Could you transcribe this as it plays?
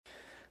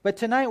But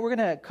tonight we're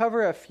going to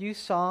cover a few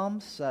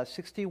Psalms,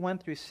 61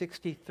 through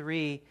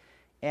 63.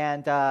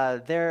 And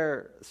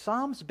they're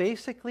Psalms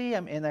basically,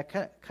 kind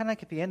of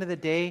like at the end of the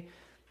day,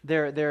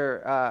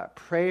 they're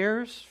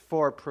prayers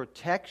for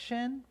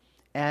protection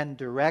and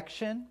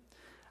direction.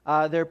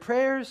 They're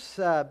prayers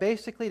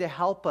basically to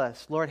help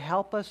us. Lord,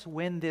 help us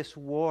win this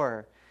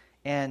war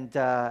and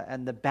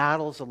the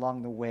battles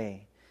along the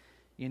way.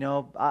 You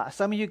know,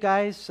 some of you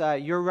guys,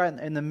 you're right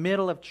in the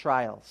middle of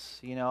trials.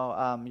 You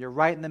know, you're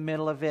right in the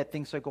middle of it.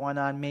 Things are going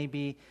on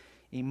maybe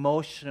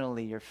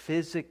emotionally or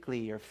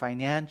physically or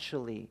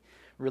financially,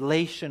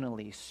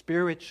 relationally,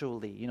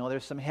 spiritually. You know,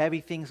 there's some heavy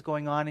things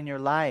going on in your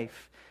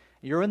life.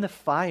 You're in the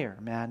fire,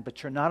 man,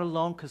 but you're not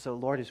alone because the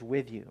Lord is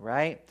with you,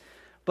 right?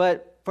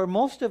 But for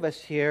most of us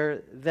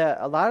here,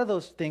 a lot of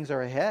those things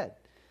are ahead.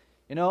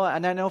 You know,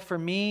 and I know for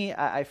me,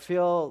 I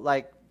feel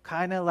like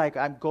kind of like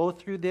I go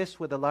through this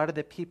with a lot of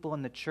the people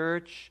in the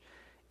church,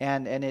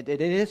 and it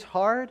is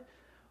hard,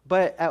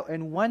 but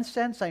in one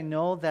sense, I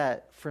know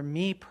that for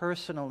me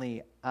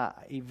personally,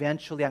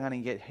 eventually I'm going to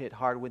get hit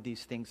hard with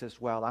these things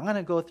as well. I'm going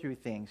to go through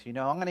things, you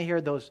know, I'm going to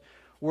hear those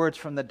words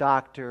from the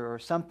doctor or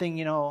something,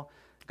 you know,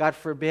 God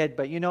forbid,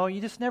 but you know,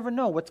 you just never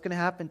know what's going to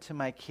happen to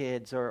my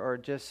kids or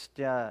just,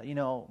 you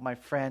know, my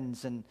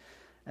friends, and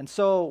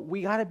so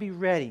we got to be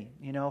ready,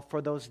 you know,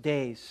 for those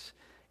days.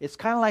 It's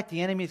kind of like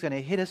the enemy is going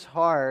to hit us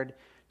hard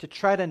to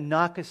try to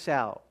knock us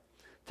out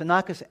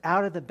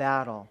of the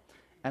battle.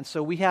 And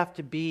so we have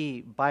to be,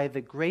 by the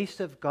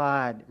grace of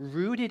God,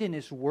 rooted in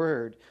His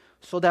Word,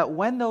 so that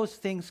when those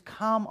things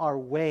come our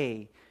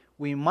way,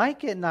 we might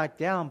get knocked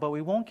down, but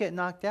we won't get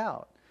knocked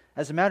out.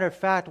 As a matter of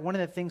fact, one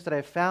of the things that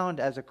I found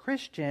as a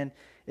Christian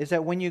is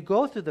that when you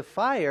go through the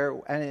fire,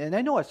 and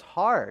I know it's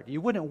hard, you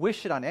wouldn't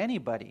wish it on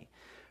anybody,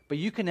 but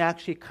you can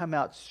actually come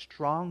out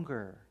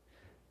stronger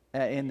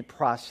in the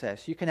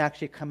process. You can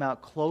actually come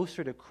out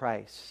closer to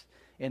Christ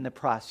in the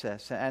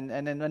process. And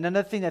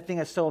another thing I think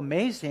is so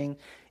amazing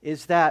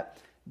is that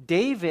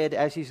David,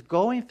 as he's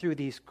going through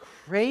these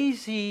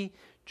crazy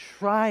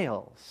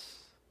trials,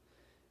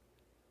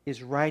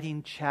 is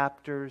writing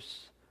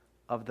chapters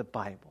of the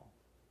Bible.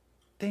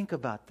 Think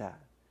about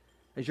that.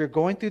 As you're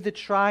going through the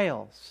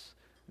trials,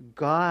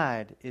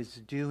 God is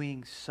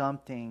doing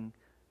something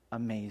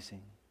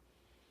amazing.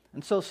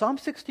 And so Psalm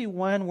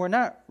 61, we're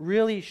not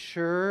really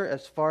sure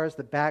as far as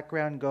the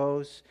background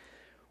goes.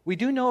 We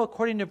do know,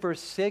 according to verse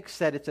 6,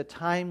 that it's a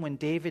time when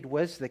David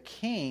was the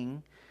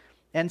king.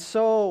 And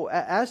so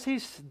as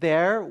he's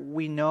there,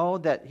 we know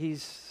that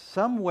he's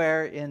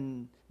somewhere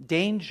in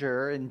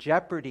danger, in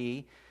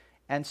jeopardy.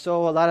 And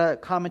so a lot of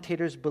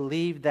commentators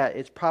believe that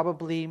it's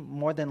probably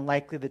more than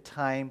likely the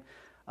time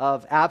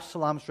of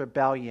Absalom's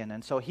rebellion.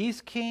 And so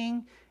he's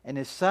king, and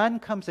his son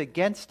comes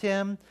against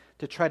him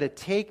to try to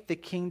take the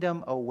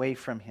kingdom away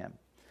from him.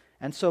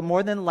 And so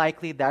more than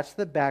likely, that's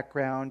the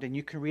background, and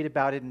you can read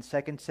about it in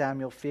 2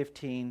 Samuel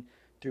 15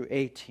 through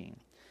 18.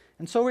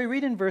 And so we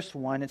read in verse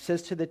 1, it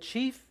says, "To the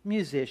chief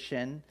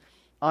musician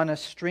on a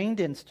stringed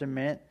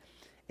instrument,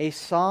 a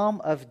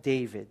psalm of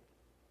David.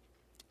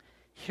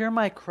 Hear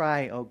my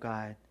cry, O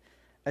God,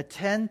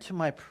 attend to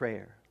my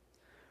prayer.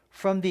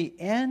 From the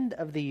end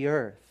of the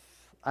earth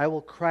I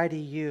will cry to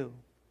you.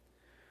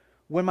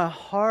 When my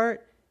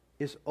heart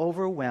is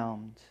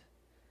overwhelmed,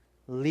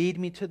 lead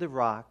me to the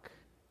rock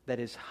that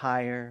is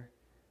higher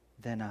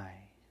than I."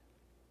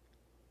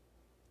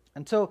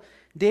 And so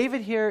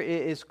David here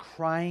is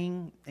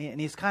crying, and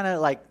he's kind of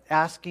like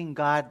asking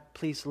God,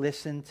 please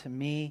listen to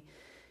me.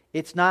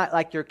 It's not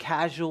like your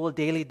casual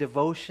daily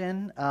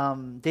devotion.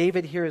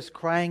 David here is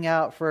crying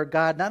out for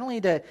God not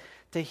only to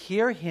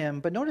hear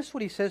him, but notice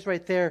what he says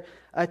right there,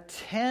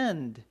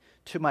 attend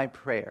to my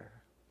prayer.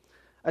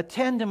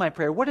 Attend to my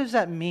prayer. What does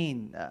that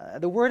mean?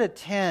 The word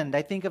attend,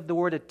 I think of the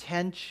word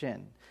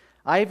attention.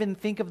 I even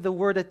think of the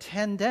word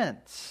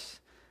attendance.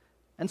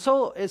 And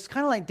so it's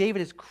kind of like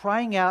David is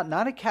crying out,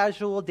 not a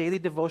casual daily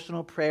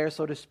devotional prayer,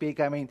 so to speak.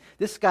 I mean,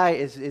 this guy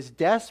is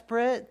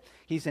desperate,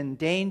 he's in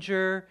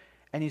danger,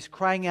 and he's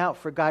crying out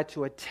for God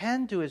to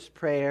attend to his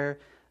prayer,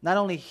 not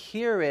only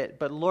hear it,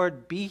 but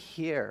Lord, be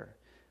here.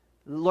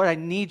 Lord, I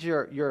need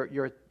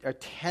your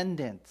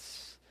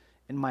attendance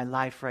in my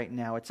life right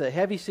now. It's a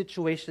heavy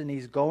situation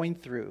he's going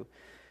through.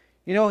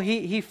 You know,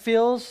 he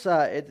feels,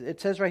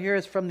 it says right here,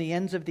 is from the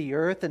ends of the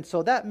earth. And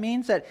so that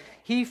means that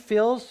he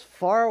feels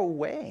far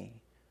away.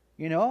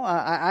 You know,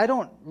 I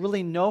don't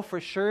really know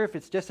for sure if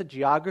it's just a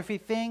geography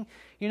thing.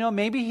 You know,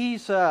 maybe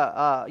he's,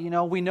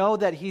 we know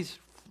that he's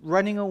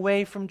running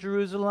away from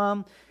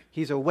Jerusalem.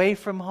 He's away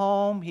from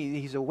home.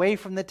 He's away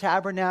from the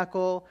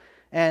tabernacle.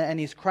 And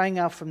he's crying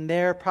out from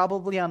there,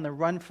 probably on the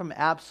run from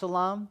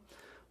Absalom.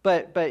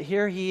 But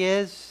here he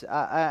is.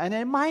 And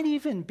it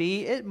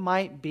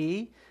might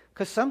be,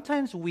 because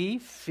sometimes we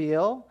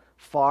feel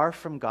far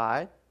from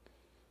God.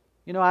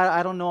 You know,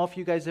 I don't know if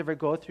you guys ever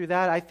go through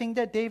that. I think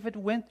that David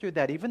went through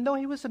that. Even though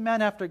he was a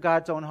man after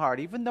God's own heart,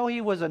 even though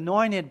he was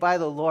anointed by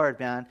the Lord,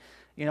 man,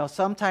 you know,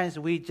 sometimes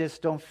we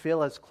just don't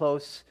feel as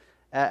close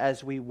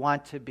as we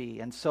want to be.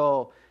 And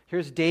so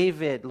Here's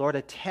David, Lord,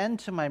 attend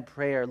to my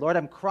prayer. Lord,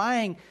 I'm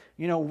crying,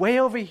 way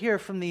over here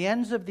from the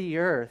ends of the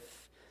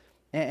earth.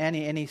 And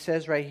he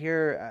says right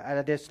here, I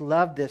just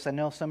love this. I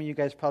know some of you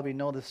guys probably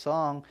know the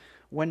song,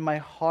 when my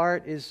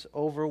heart is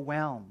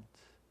overwhelmed,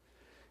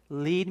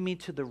 lead me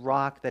to the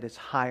rock that is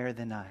higher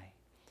than I.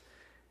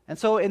 And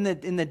so in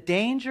the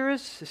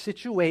dangerous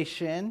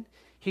situation,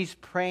 he's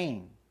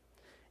praying.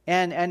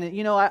 And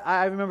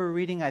I remember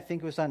reading, I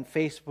think it was on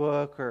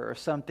Facebook or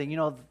something,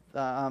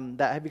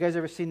 that have you guys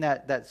ever seen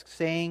that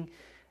saying?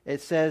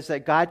 It says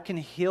that God can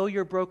heal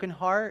your broken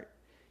heart.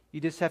 You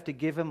just have to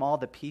give him all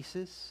the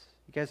pieces.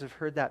 You guys have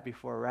heard that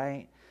before,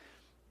 right?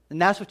 And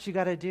that's what you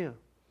got to do.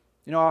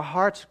 Our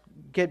hearts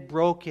get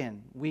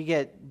broken. We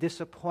get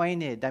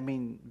disappointed.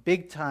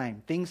 Big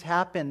time. Things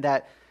happen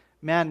that,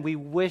 man, we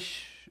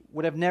wish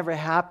would have never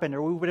happened,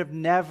 or we would have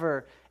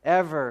never,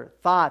 ever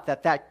thought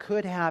that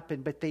could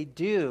happen, but they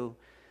do.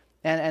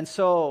 And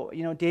so,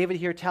 David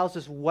here tells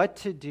us what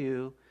to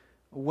do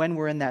when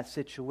we're in that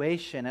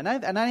situation. And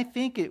I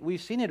think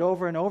we've seen it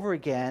over and over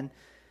again.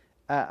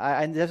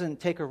 It doesn't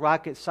take a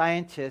rocket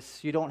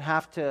scientist. You don't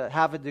have to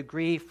have a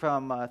degree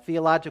from a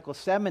theological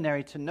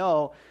seminary to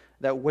know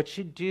that what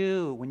you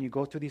do when you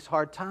go through these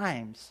hard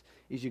times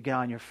is you get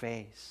on your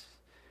face.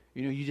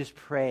 You just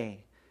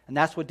pray. And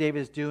that's what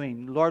David is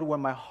doing. Lord, when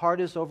my heart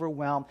is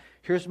overwhelmed,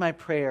 here's my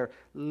prayer.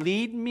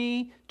 Lead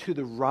me to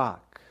the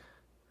rock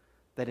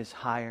that is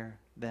higher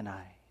than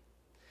I.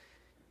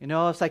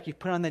 It's like you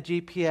put on the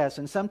GPS,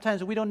 and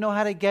sometimes we don't know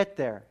how to get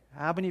there.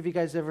 How many of you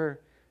guys are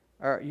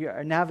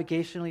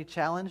navigationally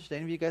challenged?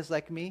 Any of you guys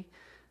like me?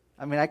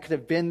 I could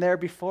have been there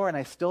before, and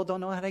I still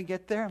don't know how to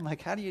get there. I'm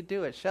like, how do you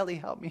do it? Shelly,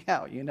 help me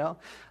out,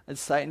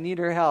 I need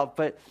her help.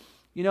 But,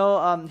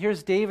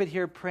 here's David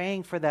here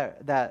praying for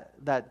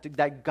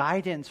that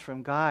guidance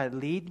from God.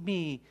 Lead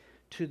me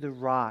to the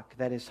rock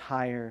that is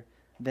higher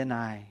than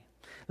I.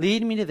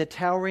 Lead me to the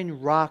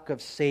towering rock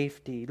of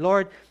safety.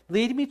 Lord,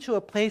 lead me to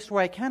a place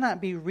where I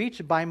cannot be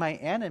reached by my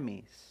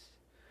enemies,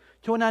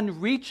 to an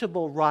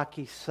unreachable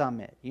rocky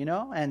summit,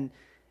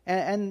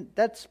 and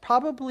that's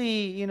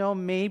probably,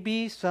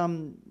 maybe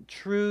some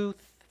truth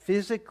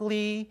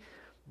physically,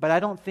 but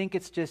I don't think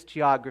it's just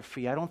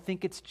geography. I don't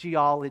think it's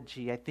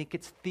geology. I think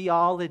it's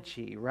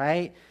theology,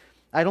 right?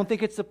 I don't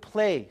think it's a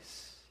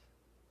place.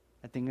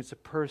 I think it's a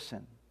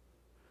person.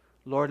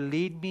 Lord,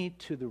 lead me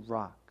to the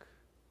rock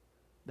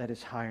that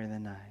is higher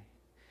than I.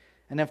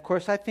 And of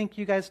course, I think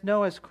you guys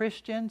know as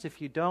Christians,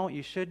 if you don't,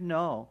 you should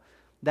know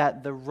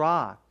that the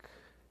rock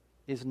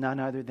is none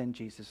other than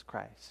Jesus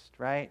Christ,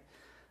 right?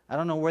 I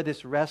don't know where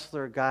this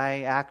actor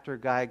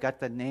guy got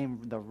the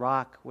name The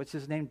Rock. What's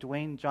his name?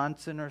 Dwayne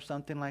Johnson or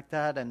something like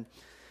that. And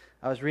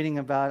I was reading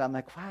about it. I'm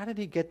like, how did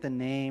he get the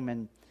name?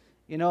 And,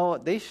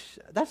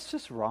 that's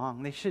just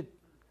wrong. They should,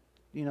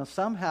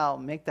 somehow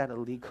make that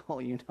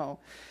illegal,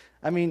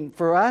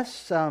 for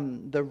us,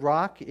 the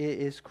rock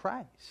is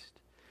Christ.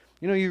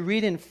 You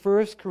read in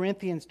 1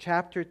 Corinthians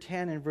chapter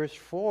 10 and verse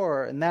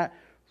 4, and that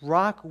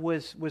rock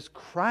was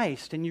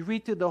Christ. And you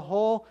read through the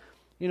whole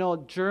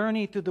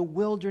journey through the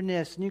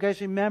wilderness. And you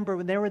guys remember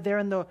when they were there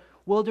in the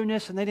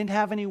wilderness and they didn't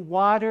have any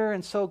water.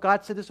 And so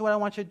God said, this is what I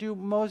want you to do,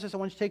 Moses. I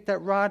want you to take that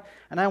rod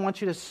and I want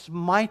you to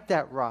smite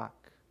that rock.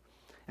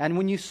 And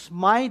when you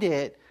smite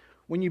it,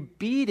 when you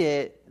beat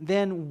it,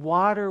 then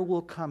water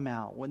will come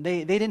out. When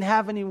they didn't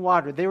have any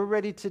water, they were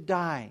ready to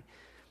die.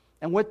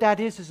 And what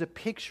that is a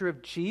picture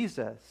of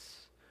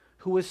Jesus,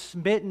 who was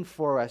smitten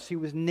for us. He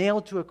was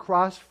nailed to a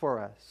cross for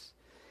us.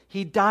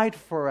 He died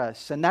for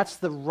us, and that's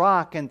the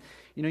rock. And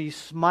you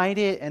smite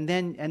it, and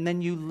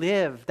then you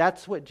live.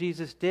 That's what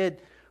Jesus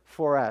did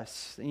for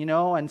us.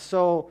 And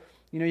so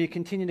you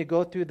continue to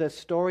go through the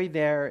story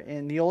there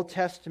in the Old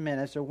Testament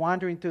as they're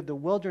wandering through the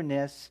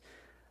wilderness,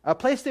 a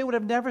place they would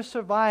have never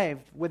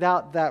survived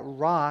without that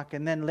rock.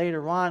 And then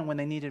later on, when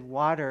they needed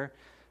water,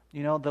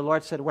 the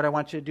Lord said, what I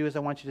want you to do is I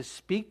want you to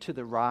speak to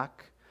the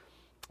rock.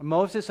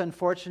 Moses,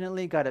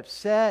 unfortunately, got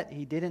upset.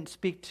 He didn't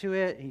speak to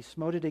it. He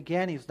smote it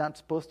again. He's not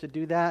supposed to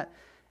do that.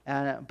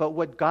 But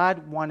what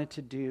God wanted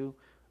to do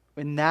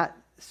in that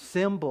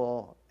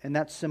symbol, in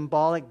that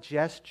symbolic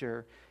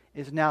gesture,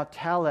 is now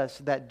tell us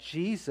that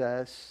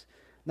Jesus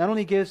not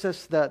only gives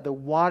us the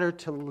water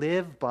to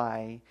live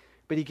by,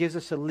 but he gives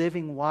us a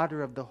living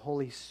water of the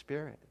Holy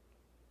Spirit.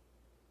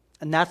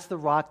 And that's the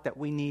rock that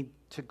we need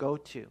to go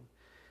to.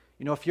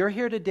 If you're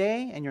here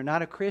today and you're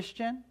not a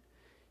Christian,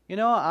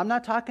 I'm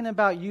not talking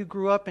about you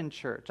grew up in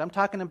church. I'm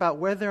talking about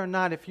whether or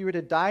not if you were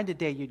to die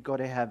today, you'd go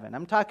to heaven.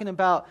 I'm talking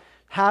about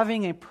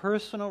having a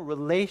personal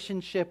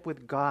relationship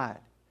with God.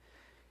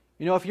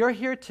 If you're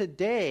here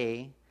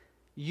today,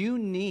 you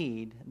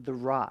need the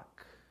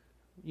rock.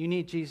 You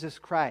need Jesus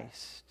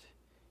Christ.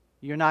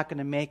 You're not going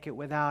to make it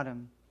without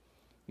him.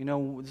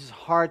 These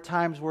hard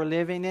times we're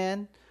living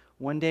in.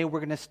 One day we're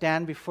going to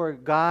stand before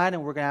God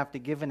and we're going to have to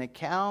give an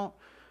account.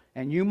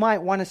 And you might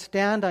want to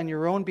stand on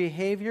your own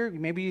behavior.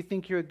 Maybe you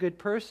think you're a good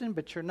person,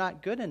 but you're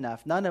not good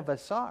enough. None of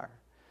us are.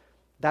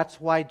 That's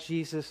why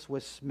Jesus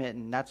was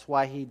smitten. That's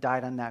why he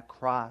died on that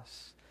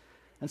cross.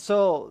 And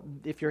so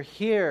if you're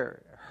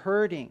here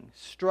hurting,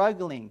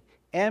 struggling,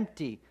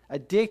 empty,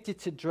 addicted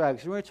to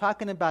drugs. We were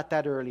talking about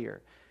that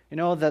earlier. You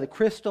know, the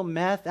crystal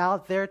meth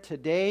out there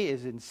today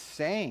is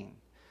insane.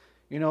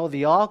 You know,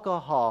 the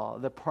alcohol,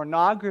 the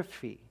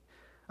pornography.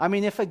 I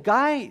mean, if a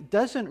guy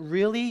doesn't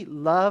really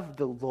love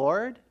the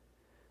Lord,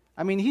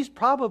 I mean, he's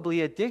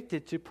probably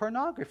addicted to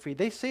pornography.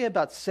 They say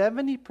about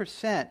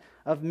 70%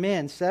 of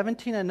men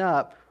 17 and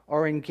up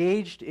are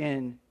engaged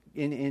in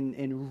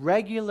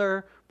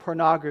regular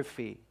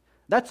pornography.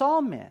 That's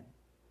all men.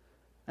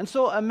 And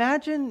so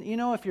imagine, you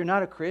know, if you're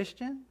not a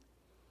Christian.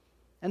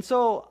 And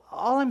so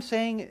all I'm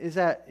saying is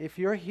that if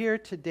you're here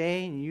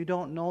today and you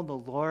don't know the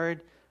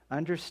Lord,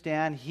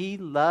 understand He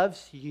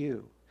loves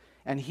you.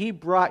 And He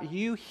brought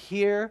you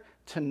here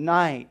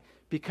tonight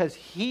because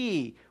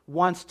He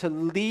wants to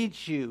lead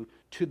you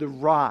to the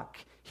rock.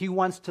 He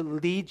wants to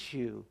lead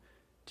you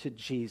to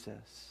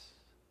Jesus.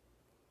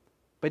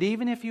 But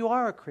even if you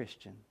are a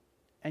Christian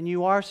and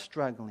you are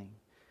struggling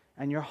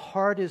and your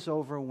heart is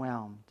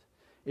overwhelmed,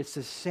 it's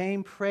the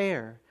same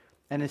prayer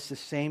and it's the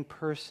same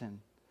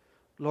person.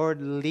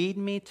 Lord, lead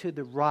me to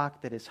the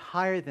rock that is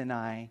higher than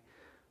I.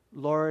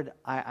 Lord,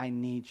 I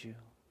need you.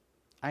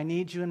 I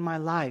need you in my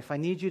life. I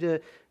need you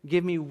to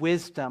give me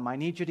wisdom. I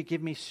need you to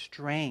give me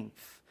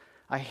strength.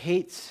 I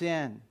hate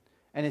sin,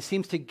 and it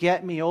seems to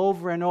get me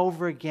over and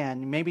over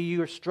again. Maybe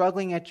you are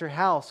struggling at your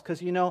house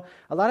because, you know,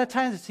 a lot of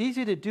times it's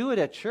easy to do it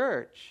at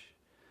church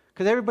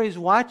because everybody's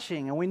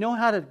watching, and we know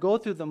how to go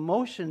through the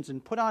motions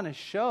and put on a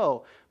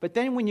show. But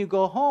then when you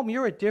go home,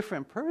 you're a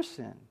different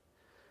person.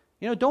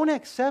 You know, don't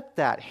accept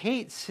that.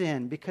 Hate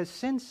sin because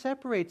sin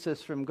separates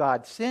us from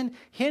God. Sin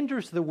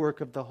hinders the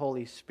work of the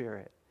Holy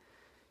Spirit.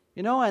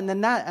 You know,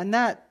 and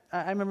that,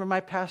 I remember my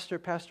pastor,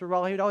 Pastor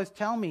Raul, he would always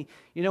tell me,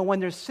 you know, when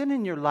there's sin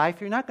in your life,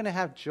 you're not going to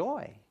have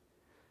joy.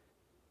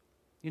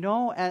 You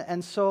know,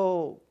 and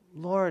so,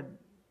 Lord,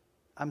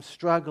 I'm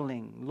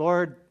struggling.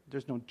 Lord,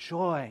 there's no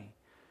joy.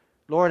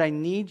 Lord, I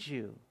need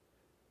you.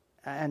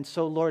 And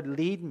so, Lord,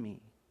 lead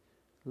me.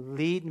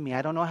 Lead me.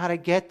 I don't know how to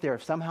get there.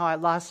 Somehow I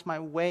lost my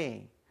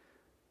way.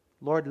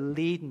 Lord,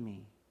 lead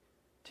me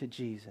to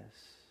Jesus.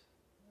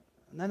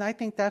 And I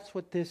think that's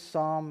what this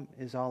psalm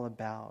is all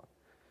about.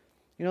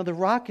 You know, the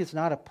rock is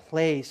not a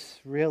place,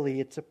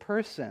 really. It's a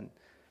person,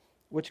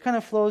 which kind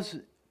of flows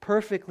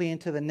perfectly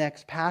into the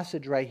next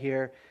passage right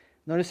here.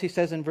 Notice he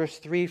says in verse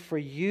 3, "For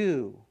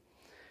you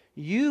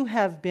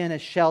have been a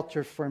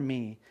shelter for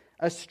me,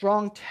 a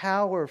strong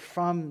tower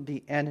from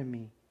the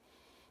enemy.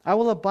 I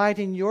will abide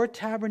in your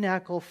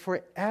tabernacle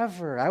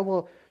forever. I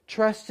will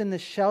trust in the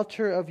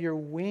shelter of your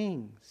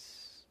wings."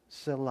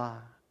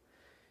 Selah.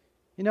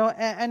 You know,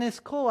 and it's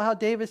cool how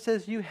David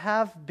says, you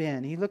have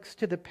been. He looks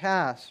to the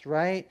past,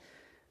 right?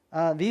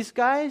 These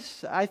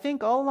guys, I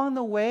think all along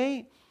the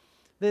way,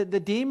 the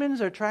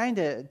demons are trying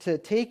to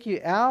take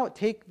you out,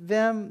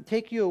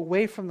 take you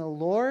away from the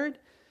Lord.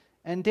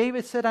 And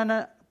David said,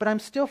 but I'm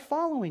still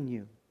following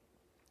you.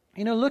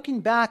 You know, looking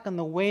back on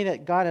the way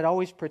that God had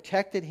always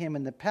protected him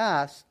in the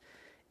past,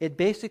 it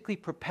basically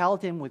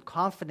propelled him with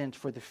confidence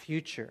for the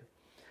future.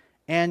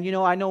 And, you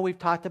know, I know we've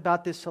talked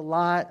about this a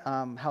lot,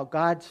 how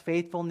God's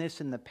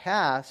faithfulness in the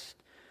past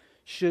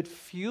should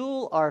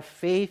fuel our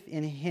faith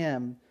in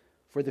Him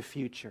for the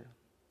future.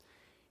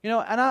 You know,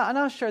 and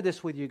I'll share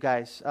this with you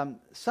guys.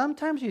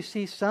 Sometimes you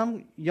see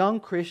some young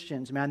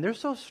Christians, man, they're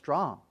so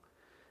strong.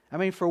 I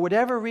mean, for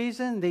whatever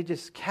reason, they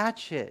just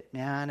catch it,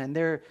 man,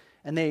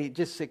 and they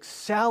just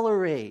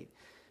accelerate.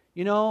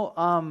 You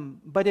know,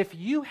 but if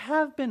you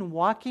have been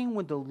walking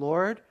with the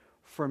Lord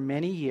for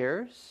many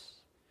years,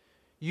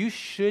 you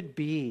should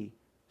be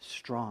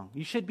strong.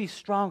 You should be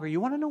stronger. You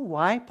want to know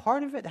why?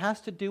 Part of it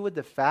has to do with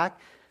the fact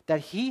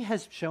that He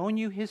has shown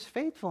you His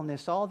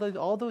faithfulness all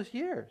those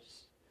years.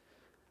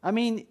 I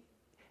mean,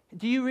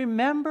 do you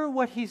remember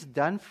what He's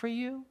done for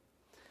you?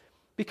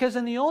 Because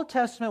in the Old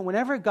Testament,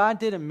 whenever God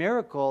did a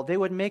miracle, they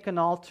would make an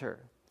altar.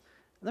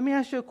 Let me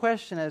ask you a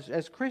question.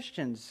 As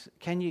Christians,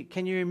 can you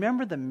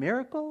remember the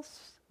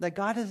miracles that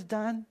God has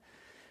done?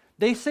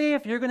 They say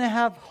if you're going to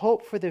have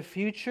hope for the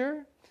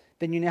future,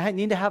 then you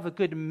need to have a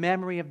good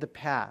memory of the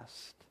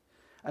past.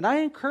 And I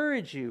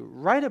encourage you,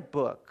 write a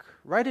book,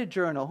 write a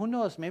journal. Who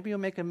knows, maybe you'll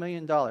make $1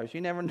 million.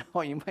 You never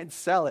know, you might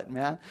sell it,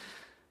 man.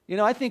 You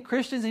know, I think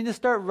Christians need to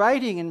start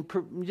writing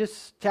and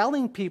just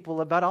telling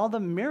people about all the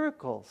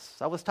miracles.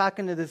 I was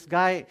talking to this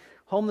guy,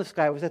 homeless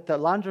guy, I was at the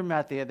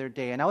laundromat the other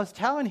day, and I was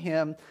telling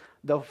him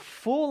the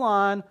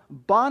full-on,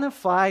 bona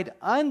fide,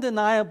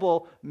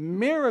 undeniable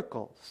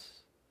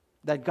miracles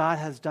that God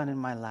has done in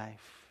my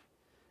life.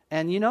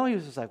 And, you know, he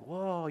was just like,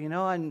 whoa, you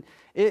know, and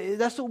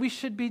that's what we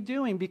should be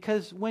doing,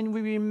 because when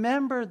we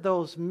remember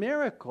those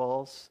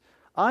miracles,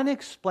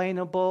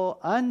 unexplainable,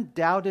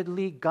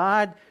 undoubtedly,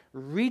 God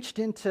reached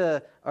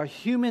into a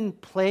human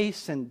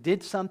place and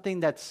did something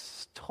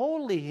that's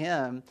totally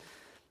Him,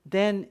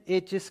 then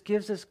it just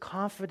gives us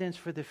confidence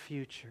for the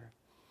future.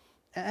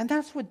 And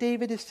that's what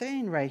David is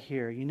saying right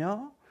here, you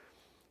know?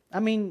 I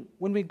mean,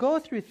 when we go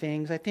through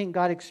things, I think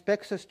God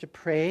expects us to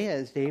pray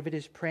as David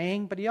is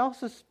praying, but He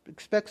also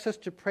expects us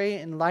to pray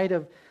in light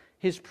of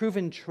His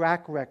proven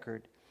track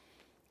record.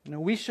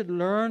 We should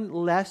learn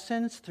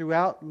lessons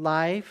throughout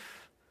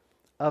life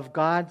of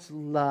God's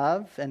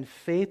love and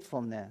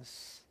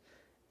faithfulness.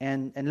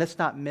 And let's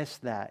not miss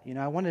that.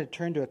 I wanted to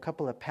turn to a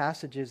couple of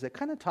passages that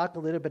kind of talk a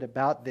little bit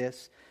about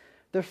this.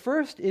 The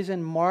first is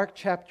in Mark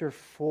chapter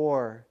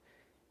 4.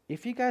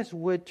 If you guys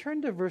would,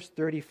 turn to verse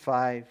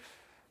 35.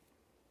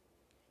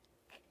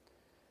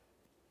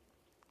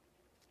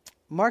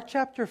 Mark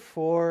chapter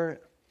 4,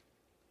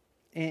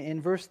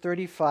 in verse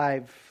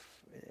 35,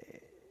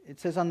 it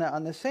says, on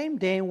the same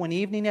day when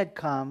evening had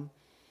come,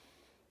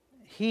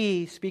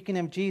 he, speaking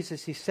of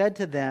Jesus, he said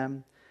to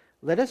them,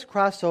 "Let us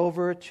cross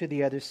over to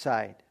the other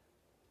side."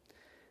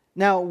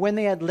 Now, when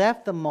they had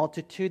left the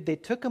multitude, they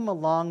took him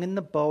along in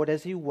the boat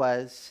as he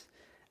was,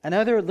 and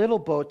other little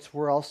boats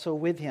were also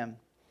with him.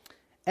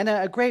 And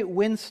a great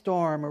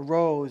windstorm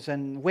arose,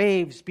 and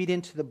waves beat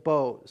into the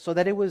boat, so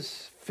that it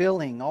was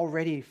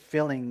already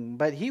filling.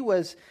 But he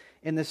was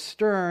in the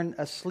stern,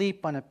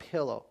 asleep on a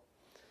pillow.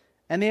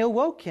 And they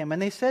awoke him,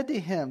 and they said to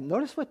him,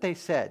 notice what they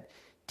said,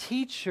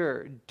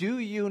 "Teacher, do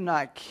you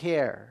not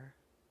care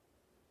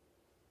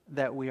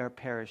that we are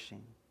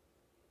perishing?"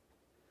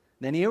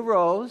 Then he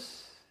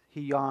arose,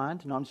 he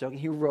yawned, no, I'm joking,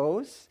 he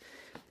rose,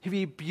 he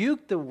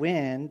rebuked the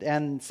wind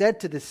and said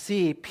to the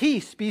sea,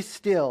 "Peace, be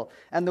still."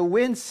 And the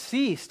wind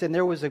ceased, and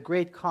there was a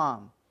great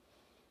calm.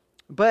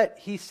 But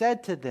he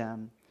said to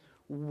them,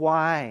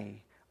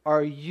 "Why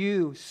are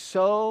you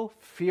so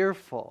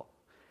fearful?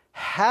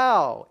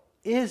 How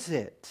is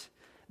it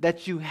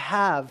that you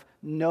have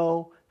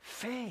no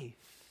faith?"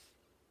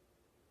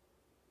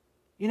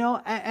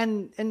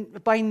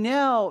 And by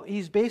now,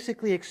 he's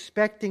basically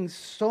expecting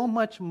so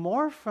much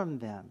more from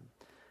them.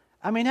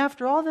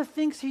 After all the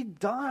things he'd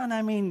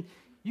done,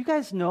 you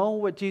guys know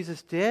what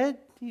Jesus did.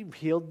 He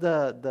healed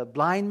the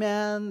blind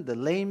man, the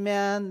lame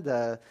man,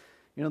 the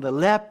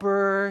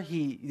leper.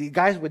 The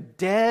guys were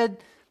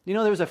dead.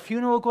 There was a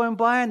funeral going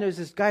by, and there's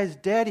this guy's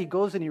dead. He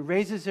goes and he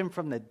raises him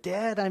from the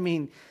dead.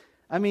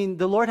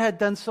 The Lord had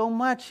done so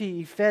much.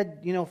 He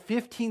fed,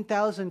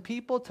 15,000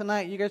 people.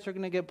 Tonight, you guys are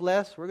going to get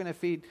blessed. We're going to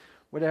feed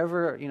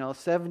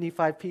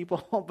 75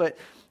 people. But,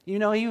 he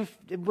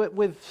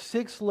with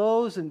 6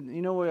 loaves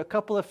and, a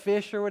couple of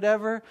fish or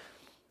whatever.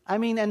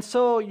 And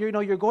so,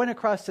 you're going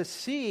across the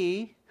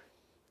sea.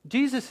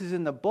 Jesus is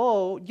in the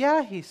boat.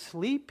 Yeah, he's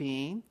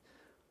sleeping.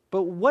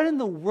 But what in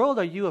the world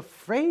are you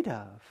afraid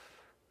of?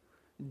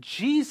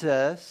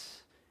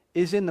 Jesus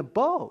is in the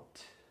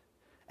boat.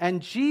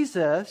 And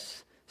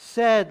Jesus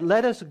said,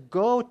 "Let us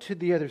go to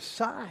the other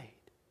side."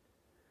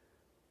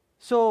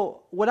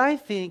 So what I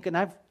think, and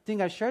I think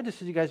I shared this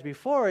with you guys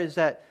before, is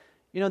that,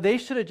 they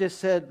should have just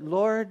said,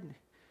 "Lord,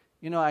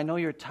 I know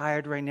you're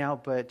tired right now,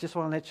 but just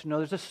want to let you know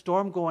there's a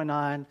storm going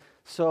on.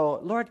 So,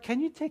 Lord, can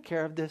you take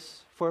care of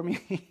this for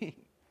me?"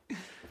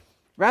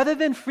 Rather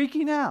than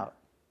freaking out.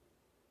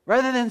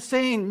 Rather than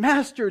saying,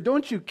 "Master,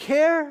 don't you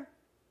care?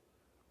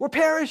 We're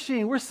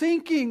perishing, we're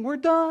sinking, we're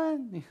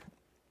done."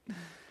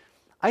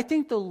 I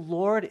think the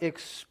Lord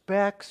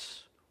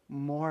expects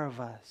more of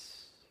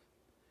us.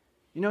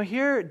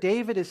 Here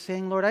David is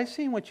saying, "Lord, I've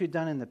seen what you've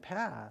done in the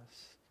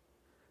past.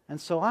 And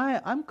so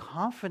I'm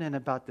confident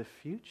about the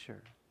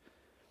future."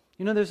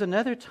 There's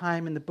another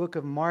time in the book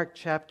of Mark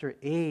chapter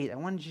 8. I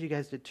wanted you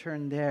guys to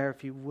turn there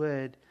if you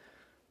would.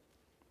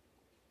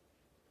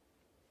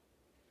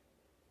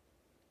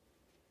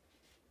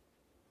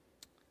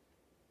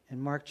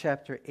 In Mark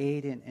chapter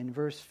 8 in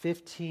verse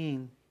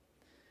 15,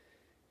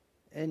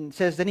 and it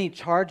says, "Then he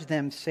charged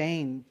them,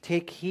 saying,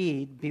 'Take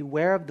heed,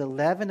 beware of the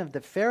leaven of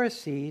the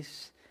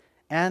Pharisees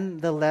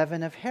and the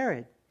leaven of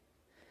Herod.'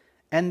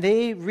 And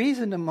they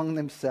reasoned among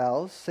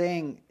themselves,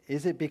 saying,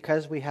 'Is it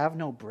because we have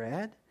no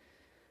bread?'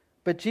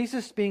 But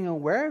Jesus, being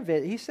aware of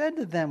it, he said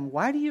to them,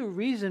 'Why do you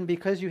reason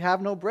because you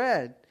have no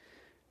bread?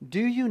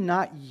 Do you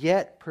not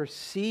yet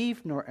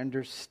perceive nor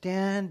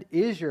understand?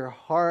 Is your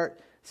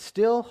heart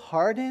still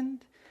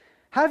hardened?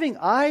 Having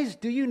eyes,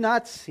 do you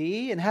not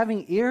see? And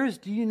having ears,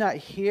 do you not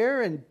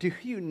hear? And do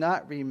you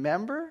not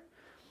remember?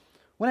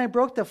 When I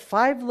broke the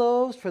 5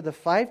 loaves for the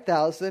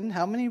 5,000,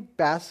 how many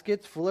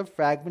baskets full of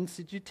fragments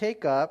did you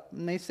take up?'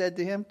 And they said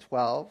to him,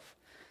 12.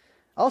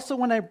 Also,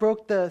 when I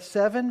broke the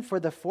 7 for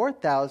the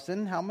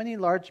 4,000, how many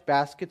large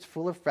baskets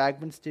full of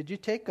fragments did you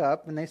take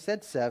up?" And they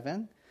said,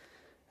 7.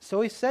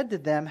 So he said to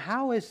them,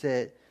 "How is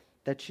it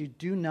that you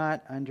do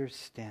not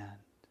understand?"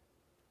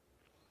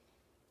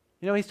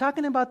 He's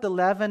talking about the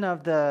leaven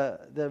of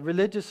the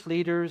religious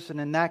leaders, and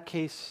in that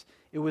case,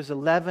 it was the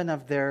leaven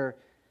of their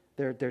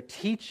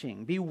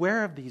teaching.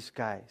 Beware of these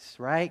guys,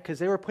 right? Because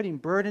they were putting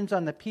burdens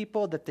on the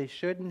people that they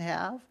shouldn't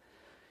have.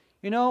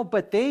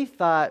 But they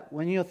thought,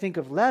 when you think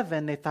of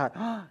leaven, they thought,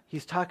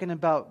 he's talking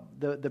about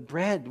the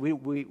bread.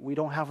 We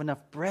don't have enough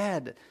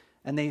bread.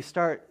 And they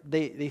start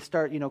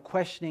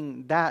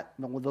questioning that.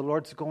 The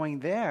Lord's going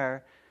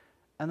there.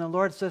 And the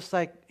Lord's just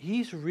like,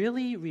 he's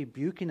really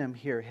rebuking them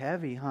here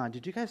heavy, huh?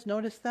 Did you guys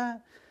notice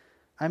that?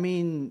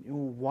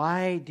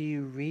 Why do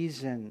you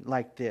reason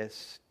like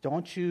this?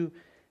 Don't you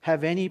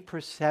have any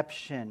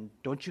perception?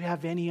 Don't you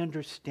have any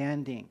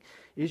understanding?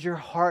 Is your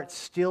heart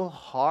still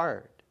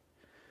hard?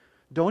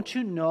 don't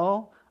you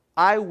know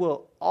I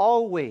will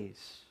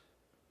always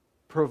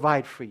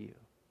provide for you?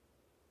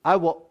 I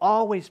will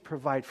always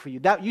provide for you.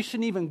 That you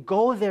shouldn't even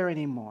go there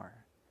anymore.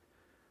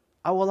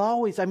 I will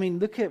always,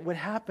 look at what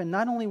happened.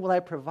 Not only will I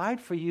provide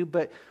for you,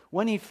 but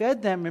when he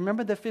fed them,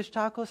 remember the fish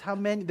tacos? How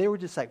many? They were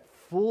just like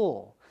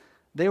full.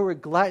 They were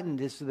gluttoned,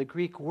 is the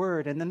Greek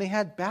word. And then they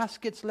had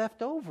baskets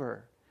left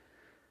over.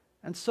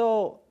 And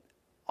so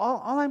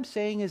all I'm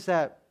saying is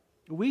that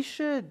we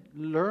should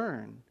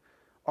learn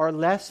our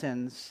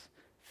lessons.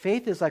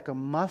 Faith is like a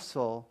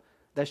muscle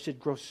that should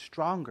grow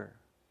stronger.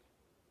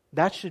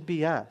 That should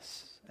be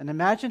us. And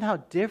imagine how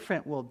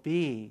different we'll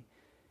be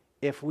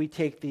if we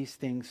take these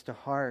things to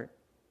heart.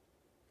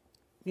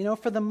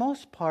 For the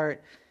most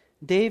part,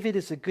 David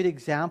is a good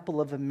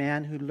example of a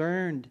man who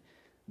learned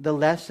the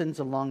lessons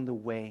along the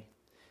way.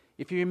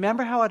 If you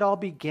remember how it all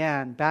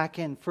began back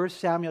in 1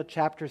 Samuel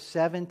chapter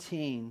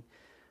 17,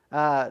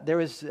 there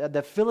was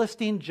the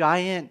Philistine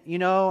giant,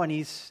 and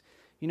he's,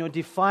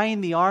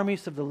 defying the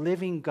armies of the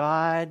living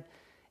God.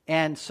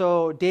 And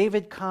so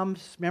David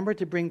comes, remember,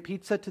 to bring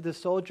pizza to the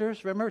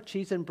soldiers, remember,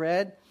 cheese and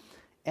bread.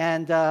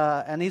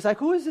 And he's like,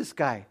 who is this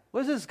guy?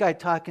 What is this guy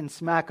talking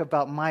smack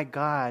about my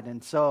God?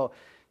 And so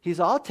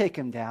I'll take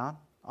him down.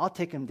 I'll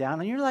take him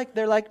down. And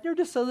they're like, you're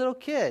just a little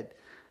kid.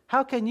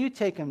 How can you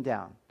take him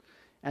down?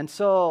 And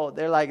so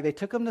they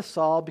took him to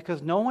Saul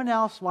because no one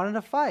else wanted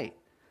to fight.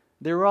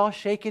 They were all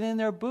shaking in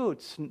their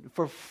boots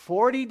for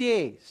 40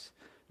 days.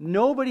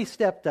 Nobody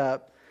stepped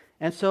up.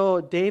 And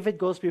so David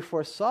goes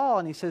before Saul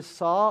and he says,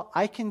 Saul,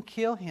 I can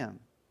kill him.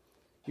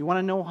 You want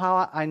to know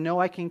how I know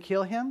I can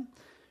kill him?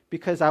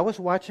 Because I was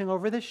watching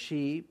over the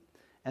sheep,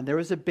 and there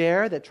was a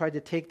bear that tried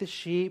to take the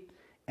sheep,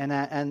 and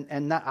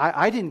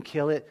I didn't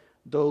kill it.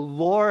 The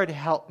Lord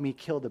helped me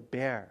kill the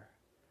bear.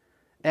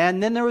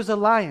 And then there was a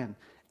lion,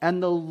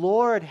 and the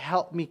Lord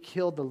helped me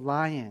kill the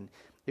lion.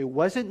 It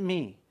wasn't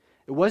me.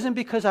 It wasn't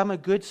because I'm a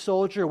good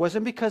soldier. It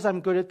wasn't because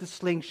I'm good at the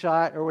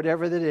slingshot or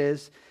whatever that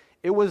is.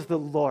 It was the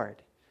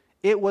Lord.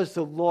 It was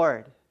the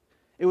Lord.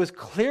 It was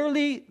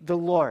clearly the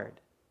Lord.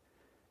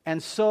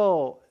 And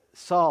so,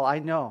 Saul, I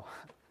know,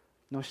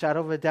 no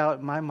shadow of a doubt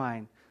in my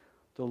mind,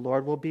 the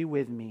Lord will be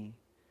with me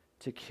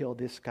to kill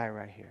this guy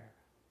right here.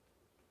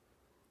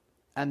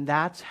 And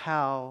that's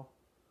how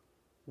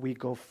we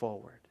go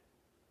forward.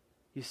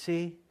 You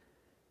see?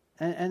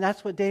 And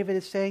that's what David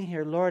is saying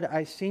here. Lord,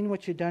 I've seen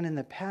what you've done in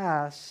the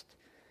past,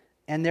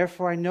 and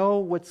therefore I know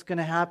what's going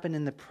to happen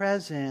in the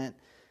present,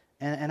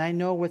 and I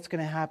know what's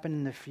going to happen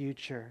in the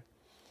future.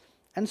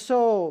 And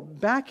so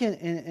back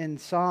in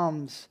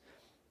Psalms,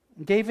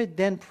 David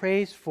then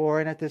prays for,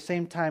 and at the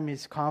same time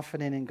he's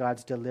confident in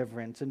God's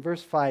deliverance. In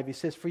verse 5, he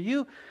says, For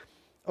you,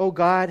 O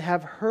God,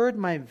 have heard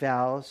my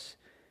vows.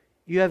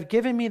 You have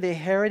given me the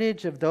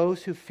heritage of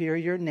those who fear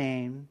your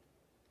name.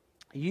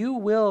 You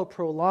will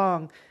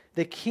prolong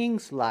the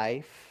king's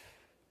life,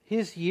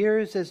 his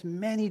years as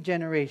many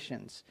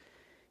generations.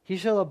 He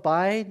shall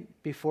abide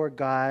before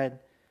God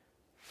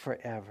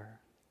forever.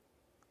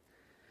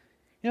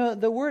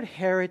 The word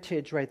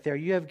heritage right there,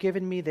 you have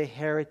given me the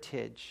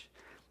heritage.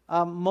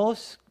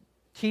 Most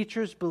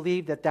teachers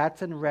believe that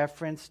that's in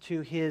reference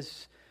to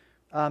his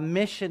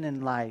mission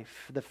in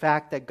life, the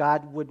fact that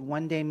God would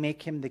one day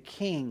make him the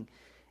king,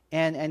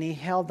 and he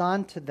held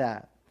on to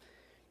that.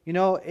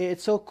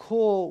 It's so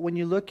cool when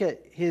you look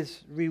at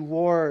his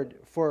reward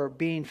for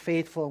being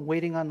faithful and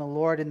waiting on the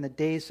Lord in the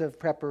days of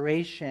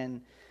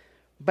preparation.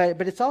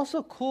 But it's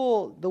also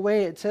cool the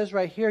way it says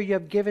right here, you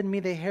have given me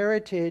the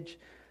heritage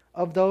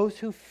of those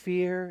who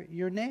fear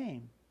your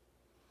name.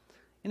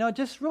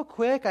 Just real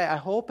quick, I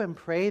hope and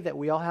pray that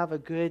we all have a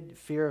good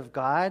fear of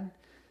God.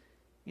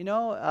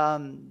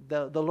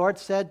 The Lord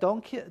said,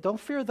 don't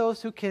fear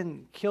those who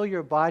can kill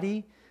your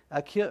body.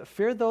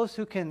 Fear those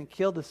who can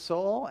kill the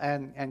soul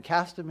and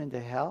cast them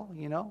into hell.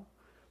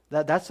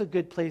 That's a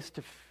good place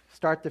to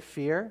start the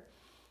fear.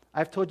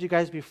 I've told you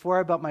guys before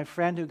about my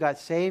friend who got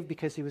saved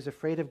because he was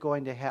afraid of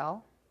going to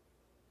hell.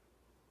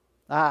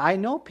 I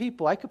know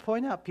people, I could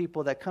point out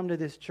people that come to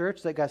this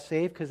church that got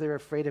saved because they were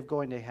afraid of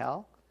going to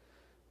hell.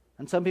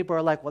 And some people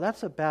are like, well,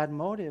 that's a bad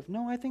motive.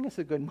 No, I think it's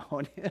a good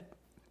motive.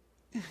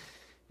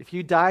 If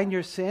you die in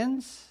your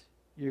sins,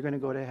 you're going to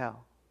go to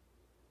hell.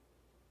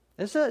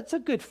 It's a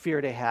good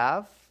fear to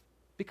have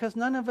because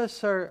none of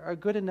us are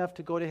good enough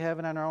to go to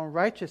heaven on our own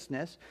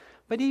righteousness.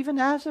 But even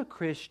as a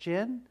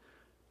Christian,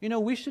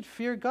 we should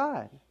fear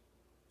God.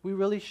 We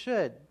really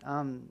should.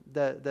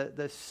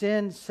 The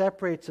sin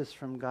separates us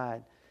from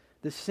God.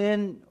 The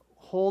sin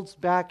holds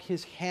back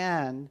his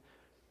hand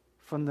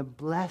from the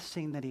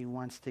blessing that he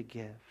wants to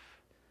give.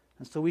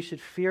 And so we should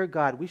fear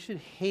God. We should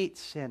hate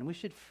sin. We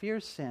should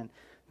fear sin.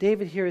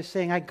 David here is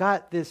saying, I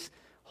got this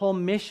whole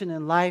mission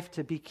in life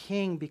to be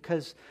king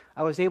because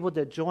I was able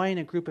to join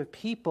a group of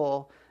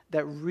people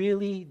that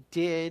really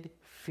did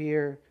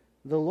fear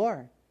the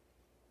Lord.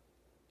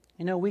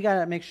 We got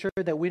to make sure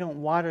that we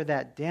don't water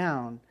that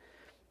down.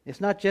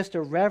 It's not just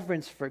a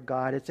reverence for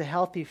God. It's a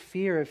healthy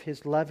fear of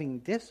his loving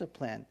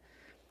discipline.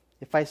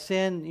 If I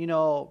sin,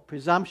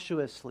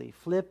 presumptuously,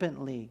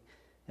 flippantly,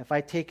 If I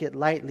take it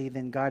lightly,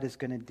 then God is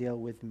going to deal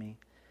with me.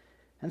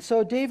 And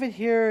so David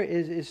here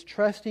is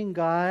trusting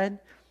God.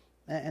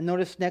 And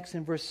notice next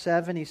in verse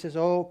 7, he says,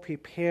 "Oh,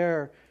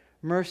 prepare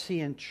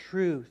mercy and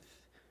truth,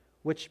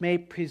 which may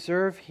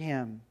preserve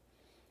him.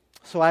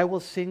 So I will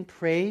sing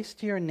praise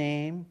to your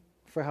name,"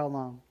 for how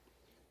long?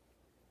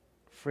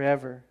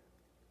 "Forever,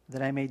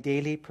 that I may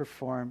daily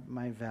perform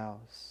my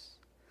vows."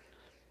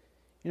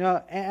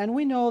 And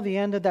we know the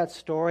end of that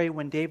story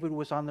when David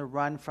was on the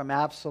run from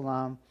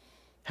Absalom,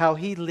 how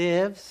he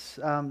lives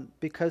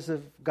because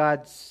of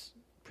God's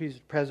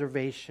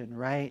preservation,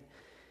 right?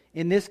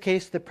 In this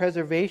case, the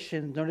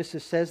preservation, notice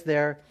it says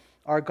there,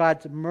 are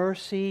God's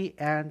mercy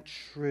and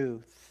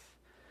truth.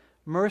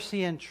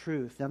 Mercy and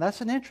truth. Now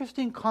that's an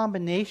interesting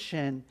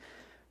combination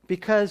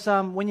because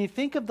when you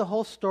think of the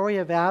whole story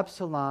of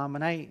Absalom,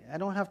 and I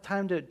don't have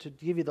time to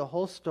give you the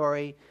whole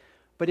story,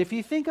 but if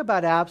you think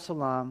about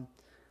Absalom,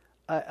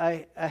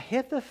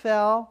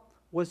 Ahithophel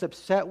was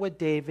upset with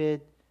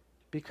David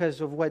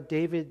because of what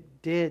David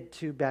did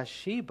to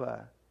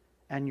Bathsheba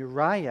and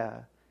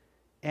Uriah.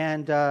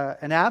 And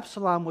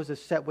Absalom was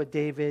upset with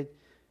David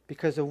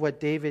because of what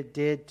David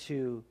did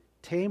to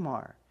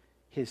Tamar,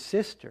 his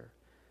sister.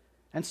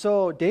 And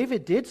so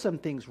David did some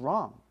things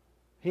wrong.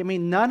 I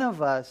mean, none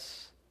of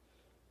us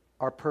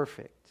are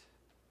perfect.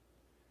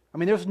 I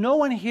mean, there's no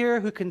one here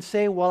who can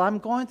say, well, I'm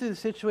going through the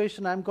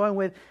situation I'm going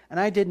with, and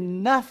I did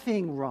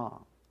nothing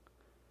wrong.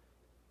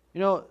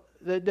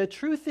 The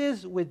truth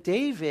is, with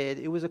David,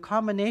 it was a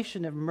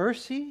combination of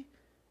mercy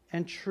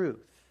and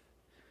truth.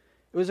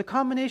 It was a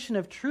combination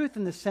of truth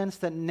in the sense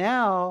that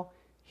now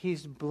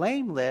he's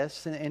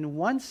blameless in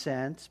one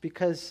sense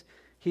because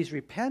he's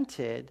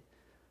repented,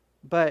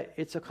 but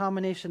it's a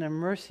combination of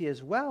mercy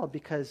as well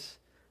because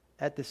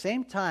at the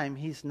same time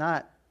he's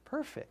not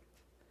perfect.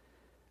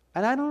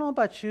 And I don't know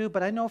about you,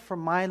 but I know for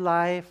my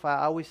life,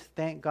 I always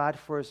thank God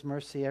for his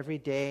mercy every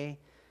day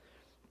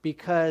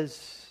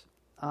because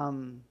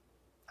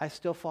I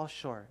still fall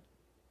short.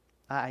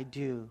 I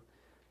do.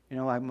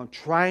 I'm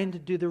trying to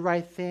do the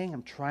right thing.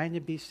 I'm trying to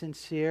be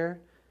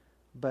sincere.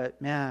 But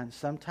man,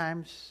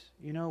 sometimes,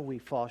 we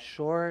fall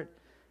short.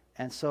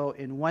 And so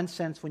in one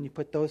sense, when you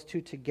put those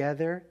two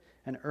together,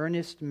 an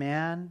earnest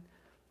man,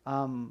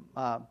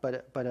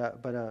 but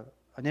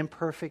an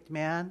imperfect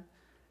man,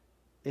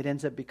 it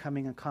ends up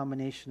becoming a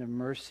combination of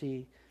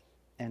mercy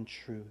and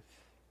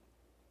truth.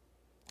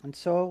 And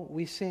so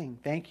we sing,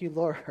 "Thank you,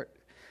 Lord,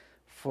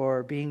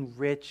 for being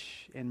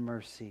rich in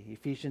mercy."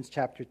 Ephesians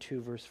chapter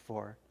 2, verse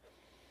 4.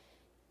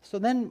 So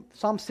then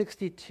Psalm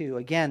 62,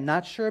 again,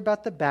 not sure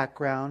about the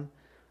background.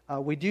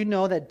 We do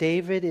know that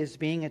David is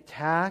being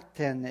attacked,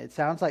 and it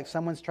sounds like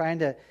someone's trying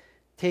to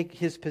take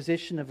his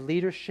position of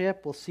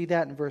leadership. We'll see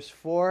that in verse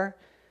 4.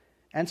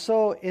 And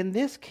so in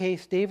this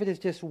case, David is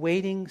just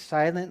waiting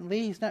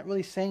silently. He's not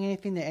really saying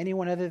anything to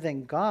anyone other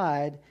than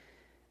God.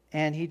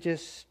 And he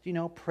just,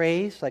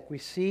 prays like we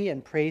see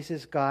and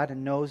praises God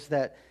and knows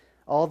that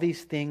all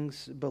these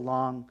things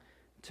belong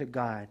to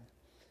God.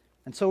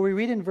 And so we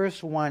read in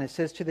verse 1, it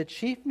says, "To the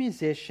chief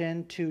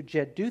musician, to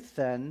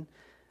Jeduthun,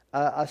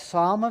 a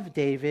psalm of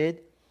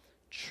David,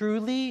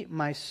 truly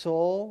my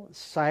soul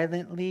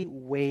silently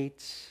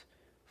waits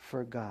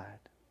for God."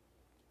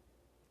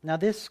 Now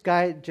this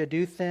guy,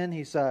 Jeduthun,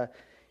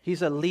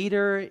 he's a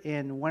leader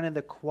in one of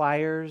the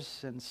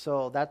choirs, and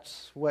so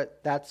that's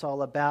what that's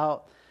all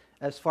about.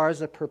 As far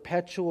as a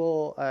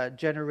perpetual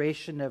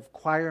generation of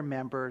choir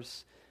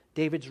members,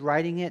 David's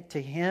writing it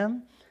to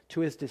him, to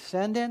his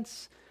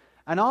descendants.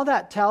 And all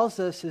that tells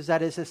us is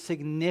that it's a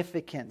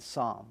significant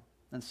psalm.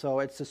 And so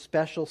it's a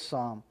special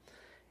psalm.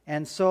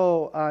 And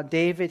so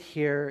David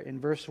here in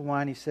verse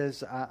 1, he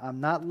says,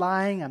 "I'm not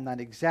lying, I'm not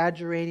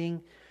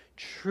exaggerating.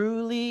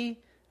 Truly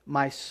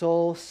my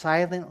soul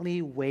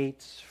silently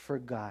waits for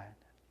God."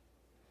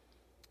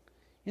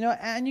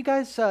 And you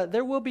guys,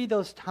 there will be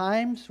those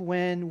times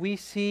when we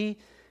see,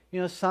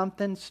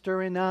 something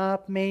stirring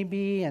up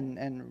maybe,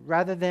 and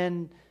rather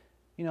than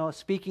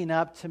speaking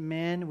up to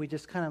men, we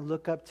just kind of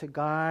look up to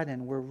God,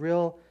 and we're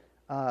real,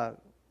 I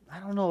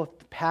don't know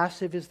if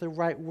passive is the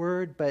right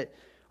word, but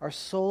our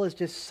soul is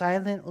just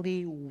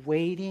silently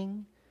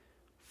waiting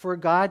for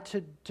God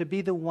to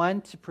be the one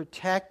to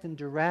protect and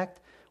direct.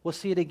 We'll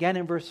see it again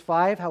in verse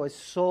 5, how his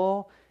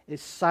soul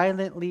is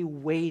silently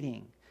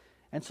waiting.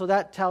 And so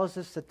that tells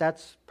us that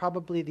that's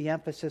probably the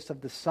emphasis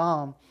of the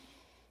psalm.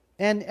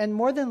 And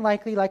more than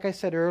likely, like I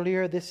said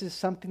earlier, this is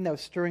something that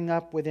was stirring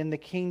up within the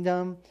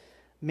kingdom.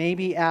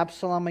 Maybe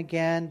Absalom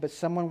again, but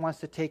someone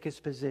wants to take his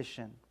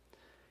position.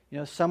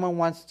 Someone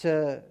wants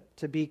to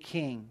be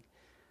king.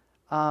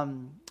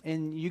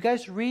 And you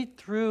guys read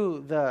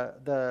through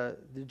the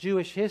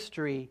Jewish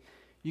history,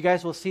 you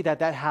guys will see that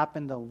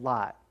happened a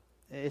lot.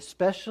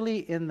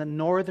 Especially in the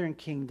northern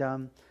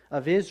kingdom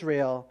of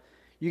Israel.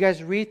 You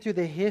guys read through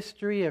the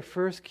history of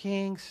 1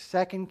 Kings,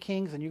 2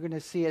 Kings, and you're going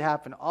to see it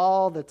happen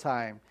all the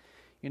time.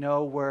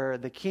 Where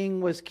the king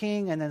was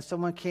king, and then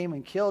someone came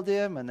and killed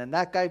him, and then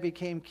that guy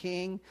became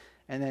king.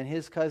 and then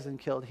his cousin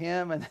killed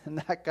him, and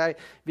then that guy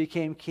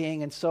became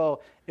king. And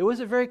so it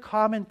was a very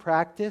common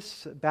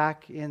practice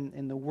back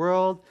in the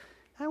world.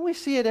 And we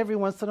see it every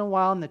once in a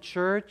while in the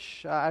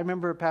church. I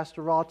remember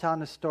Pastor Rawl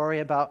telling a story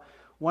about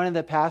one of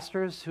the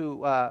pastors who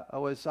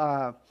was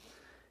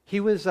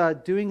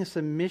doing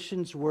some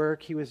missions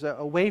work. He was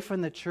away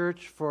from the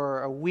church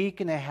for a week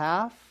and a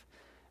half.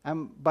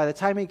 And by the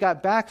time he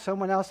got back,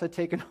 someone else had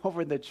taken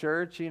over the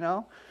church,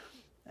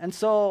 And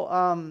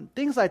so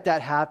things like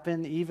that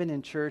happen even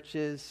in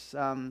churches.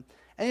 And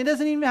it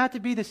doesn't even have to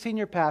be the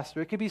senior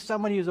pastor. It could be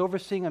somebody who's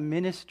overseeing a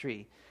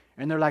ministry.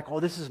 And they're like, oh,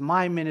 this is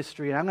my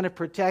ministry, and I'm going to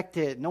protect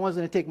it. No one's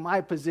going to take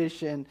my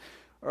position,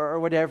 or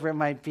whatever it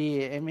might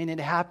be. I mean, it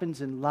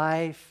happens in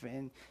life,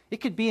 and it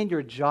could be in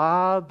your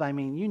job. I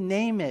mean, you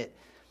name it.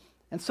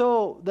 And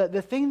so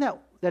the thing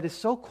that is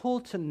so cool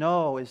to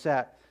know is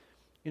that,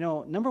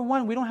 number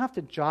one, we don't have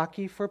to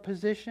jockey for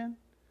position.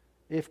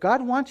 If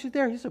God wants you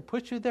there, He's going to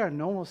put you there, and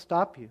no one will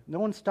stop you. No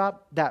one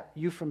stop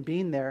you from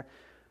being there.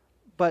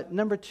 But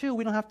number two,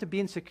 we don't have to be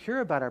insecure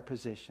about our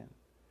position.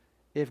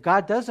 If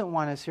God doesn't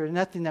want us here, there's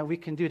nothing that we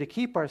can do to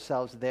keep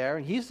ourselves there.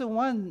 And He's the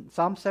one,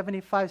 Psalm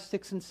 75,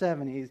 6 and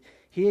 7,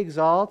 He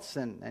exalts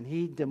and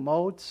He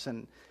demotes,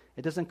 and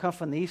it doesn't come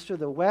from the east or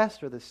the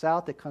west or the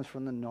south, it comes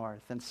from the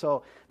north. And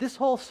so this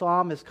whole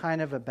psalm is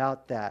kind of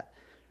about that,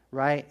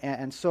 right?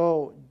 And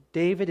so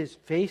David is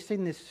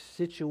facing this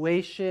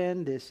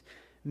situation, this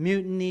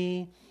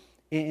mutiny.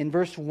 In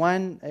verse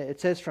 1, it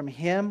says, from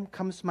Him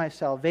comes my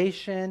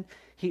salvation.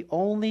 He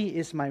only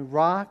is my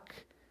rock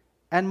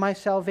and my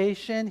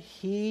salvation.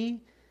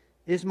 He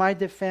is my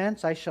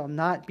defense. I shall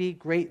not be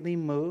greatly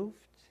moved.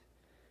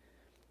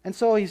 And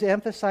so he's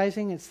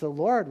emphasizing it's the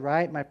Lord,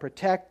 right? My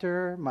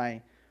protector,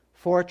 my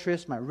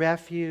fortress, my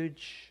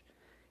refuge.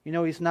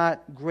 He's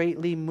not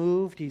greatly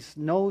moved. He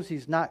knows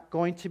he's not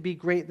going to be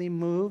greatly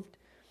moved.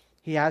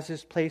 He has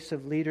his place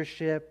of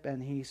leadership,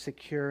 and he's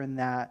secure in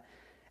that.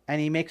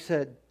 And he makes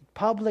a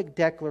public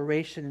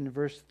declaration in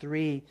verse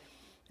 3.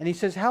 And he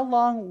says, how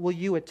long will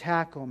you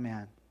attack, O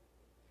man?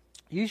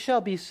 You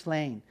shall be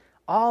slain,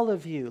 all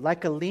of you,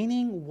 like a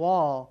leaning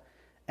wall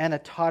and a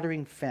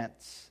tottering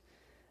fence.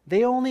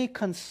 They only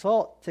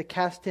consult to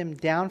cast him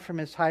down from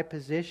his high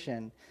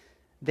position.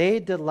 They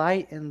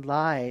delight in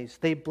lies.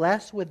 They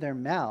bless with their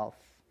mouth,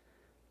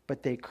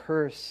 but they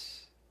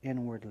curse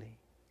inwardly.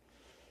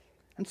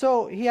 And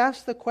so he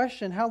asks the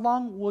question, how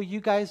long will you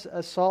guys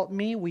assault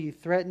me? Will you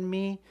threaten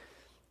me?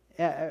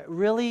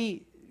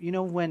 Really,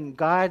 when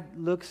God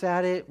looks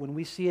at it, when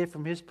we see it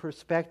from His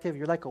perspective,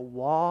 you're like a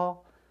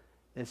wall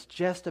that's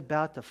just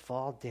about to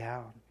fall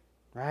down,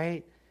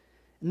 right?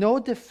 No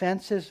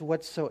defenses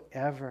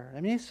whatsoever.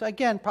 I mean, it's,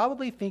 again,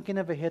 probably thinking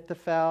of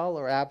Ahithophel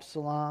or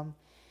Absalom.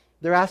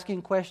 They're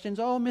asking questions.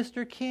 Oh,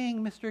 Mr.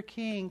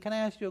 King, can I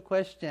ask you a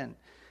question?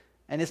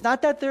 And it's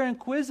not that they're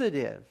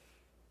inquisitive.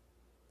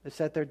 It's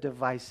that they're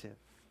divisive.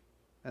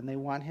 And they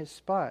want his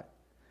spot.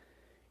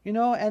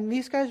 And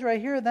these guys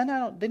right here, they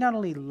not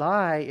only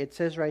lie, it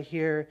says right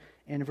here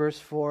in verse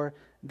 4,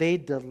 they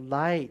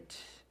delight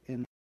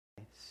in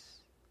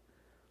lies.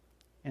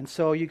 And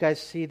so you guys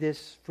see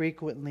this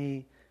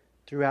frequently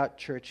throughout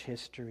church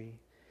history.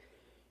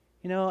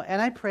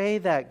 And I pray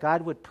that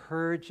God would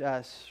purge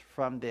us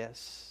from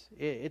this.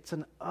 It's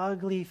an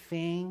ugly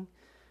thing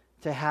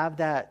to have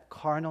that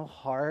carnal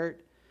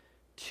heart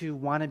to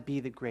want to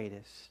be the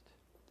greatest.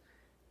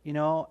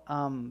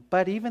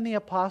 But even the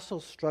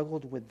apostles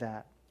struggled with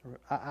that.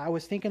 I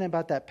was thinking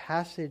about that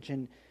passage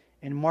in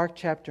Mark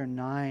chapter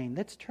 9.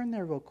 Let's turn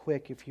there real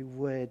quick, if you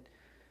would,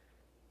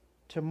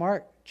 to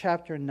Mark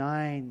chapter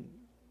 9.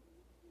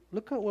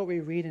 Look at what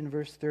we read in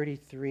verse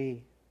 33.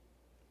 It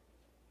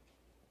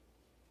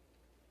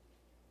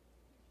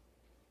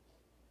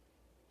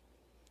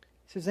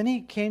says, then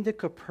he came to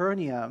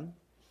Capernaum,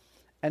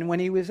 and when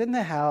he was in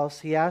the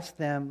house, he asked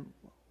them,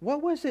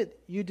 what was it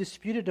you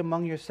disputed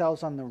among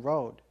yourselves on the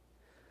road?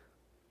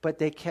 But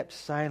they kept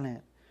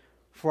silent.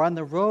 For on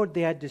the road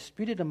they had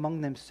disputed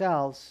among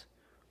themselves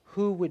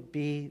who would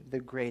be the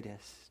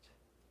greatest.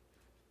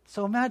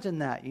 So imagine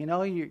that,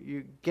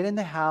 you get in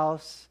the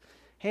house.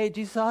 Hey,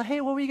 Jesus,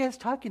 hey, what were you guys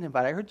talking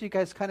about? I heard you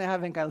guys kind of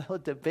having a little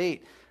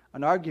debate,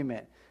 an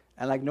argument.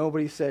 And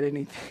nobody said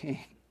anything.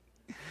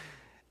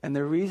 And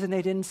the reason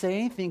they didn't say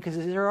anything, because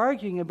they're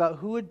arguing about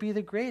who would be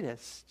the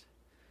greatest.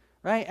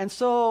 Right? And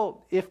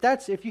so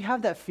if you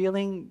have that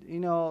feeling,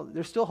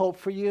 there's still hope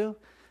for you,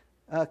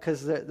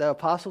 because the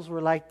apostles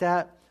were like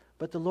that.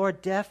 But the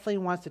Lord definitely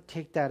wants to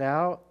take that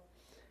out.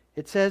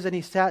 It says, and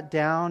he sat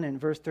down in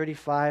verse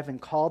 35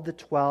 and called the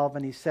 12,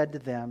 and he said to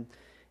them,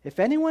 if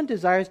anyone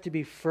desires to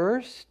be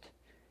first,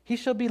 he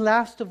shall be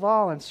last of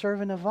all and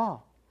servant of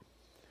all.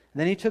 And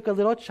then he took a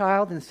little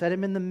child and set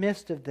him in the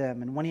midst of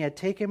them. And when he had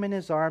taken him in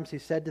his arms, he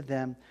said to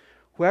them,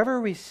 whoever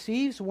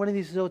receives one of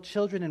these little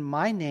children in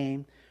my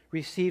name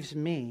receives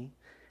me.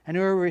 And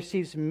whoever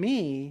receives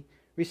me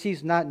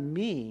receives not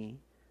me,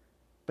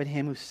 but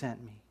him who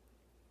sent me.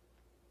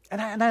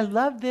 And I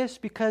love this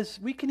because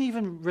we can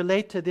even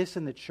relate to this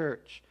in the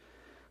church.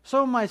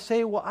 Some might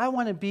say, well, I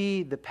want to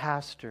be the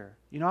pastor.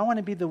 I want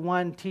to be the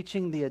one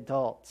teaching the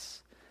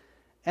adults.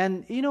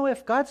 And,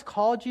 if God's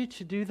called you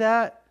to do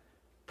that,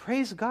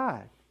 praise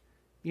God.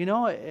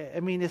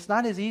 It's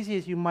not as easy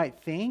as you might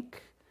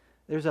think.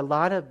 There's a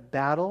lot of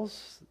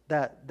battles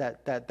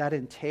that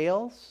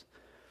entails.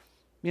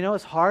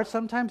 It's hard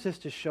sometimes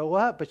just to show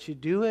up, but you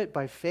do it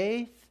by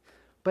faith.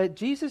 But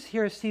Jesus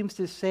here seems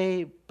to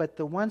say, but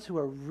the ones who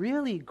are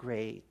really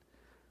great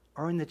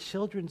are in the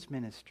children's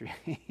ministry.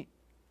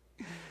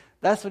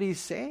 That's what he's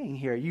saying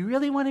here. You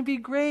really want to be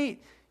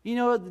great? You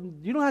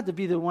don't have to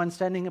be the one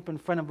standing up in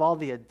front of all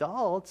the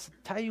adults.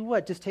 Tell you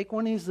what, just take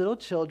one of these little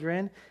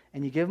children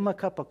and you give them a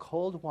cup of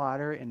cold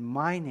water in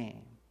my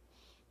name.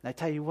 And I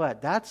tell you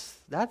what, those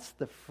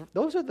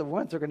are the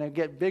ones that are going to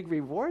get big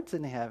rewards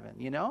in heaven,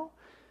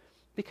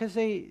 because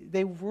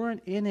they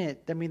weren't in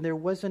it. There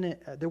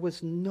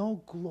was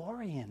no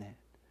glory in it.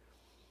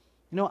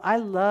 I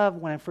love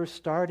when I first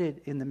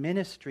started in the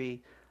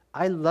ministry,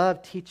 I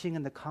loved teaching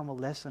in the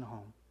convalescent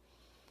home.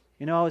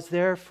 I was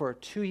there for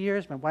 2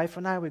 years. My wife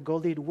and I would go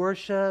lead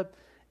worship,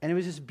 and it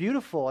was just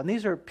beautiful. And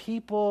these are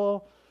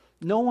people,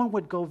 no one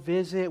would go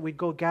visit. We'd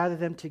go gather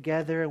them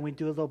together, and we'd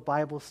do a little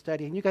Bible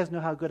study. And you guys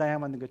know how good I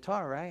am on the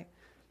guitar, right?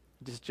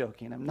 Just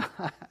joking, I'm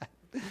not.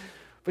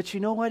 But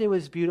you know what? It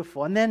was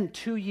beautiful. And then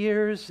 2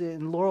 years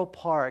in Laurel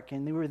Park,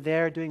 and we were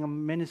there doing a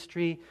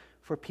ministry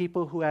for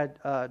people who had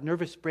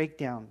nervous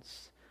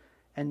breakdowns.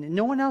 And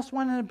no one else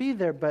wanted to be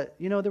there, but,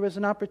 there was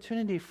an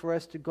opportunity for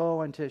us to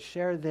go and to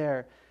share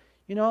there.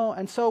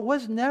 And so it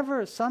was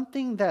never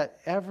something that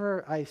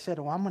ever I said,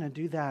 oh, I'm going to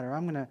do that, or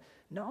I'm going to.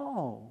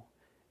 No.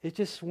 It's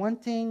just one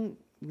thing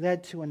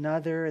led to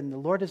another, and the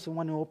Lord is the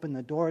one who opened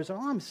the doors.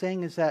 All I'm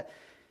saying is that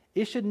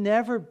it should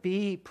never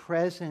be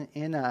present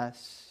in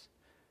us,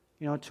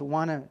 to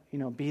want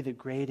to, be the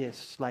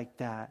greatest like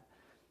that.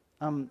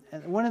 And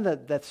one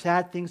of the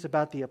sad things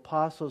about the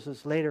apostles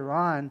is later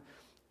on,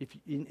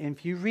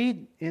 if you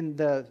read in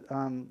the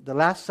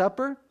Last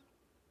Supper,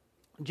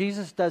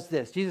 Jesus does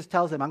this. Jesus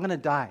tells them, I'm going to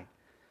die.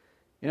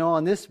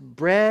 And this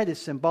bread is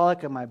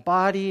symbolic of my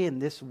body,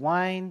 and this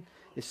wine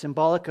is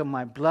symbolic of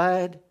my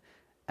blood.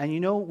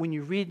 And when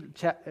you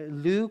read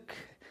Luke,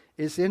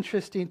 it's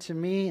interesting to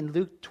me in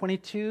Luke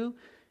 22,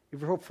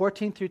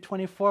 14 through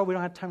 24, we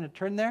don't have time to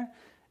turn there.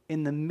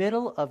 In the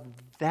middle of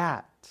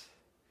that,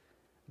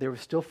 they were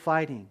still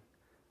fighting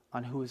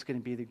on who was going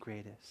to be the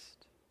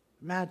greatest.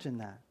 Imagine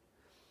that.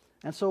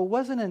 And so it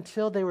wasn't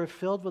until they were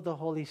filled with the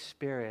Holy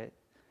Spirit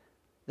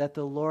that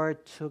the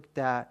Lord took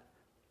that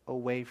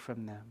away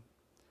from them.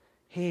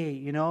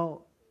 Hey,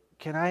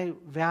 can I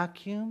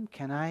vacuum?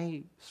 Can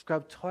I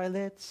scrub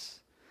toilets?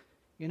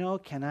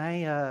 Can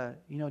I,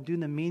 do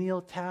the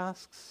menial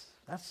tasks?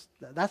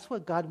 That's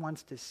what God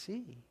wants to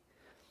see.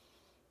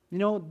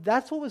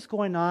 That's what was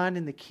going on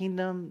in the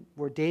kingdom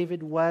where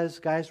David was.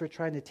 Guys were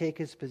trying to take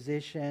his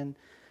position.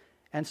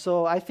 And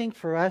so I think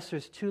for us,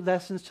 there's 2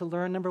 lessons to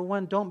learn. Number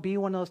 1, don't be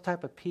one of those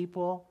type of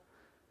people.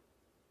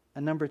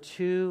 And number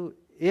 2,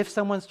 if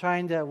someone's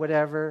trying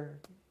to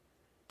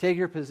take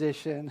your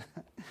position,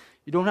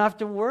 you don't have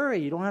to worry.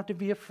 You don't have to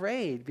be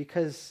afraid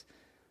because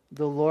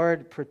the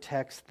Lord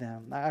protects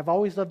them. I've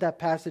always loved that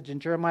passage in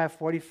Jeremiah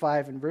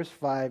 45 and verse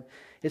 5.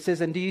 It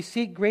says, and do you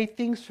seek great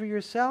things for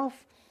yourself?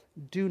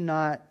 Do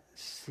not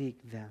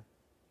seek them.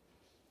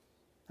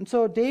 And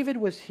so David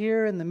was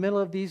here in the middle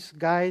of these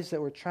guys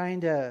that were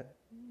trying to,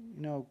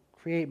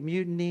 create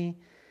mutiny.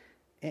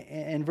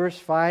 In verse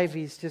 5,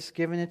 he's just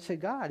giving it to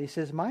God. He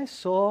says, my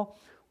soul,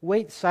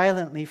 wait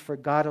silently for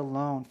God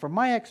alone, for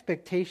my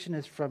expectation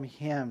is from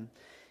Him.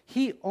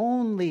 He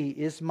only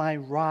is my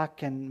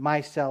rock and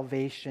my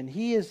salvation.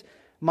 He is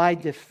my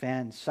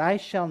defense. I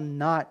shall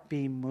not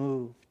be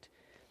moved.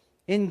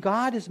 In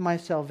God is my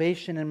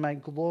salvation and my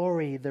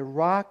glory, the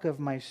rock of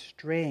my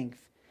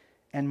strength,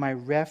 and my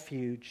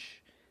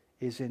refuge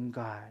is in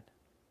God.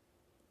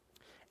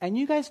 And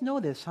you guys know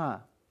this, huh?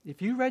 If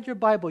you read your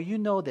Bible, you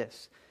know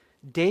this.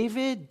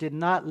 David did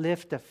not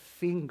lift a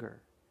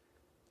finger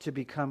to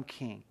become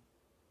king.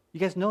 You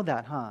guys know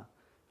that, huh?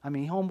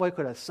 Homeboy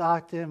could have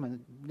socked him,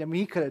 and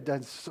he could have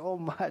done so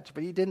much,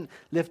 but he didn't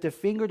lift a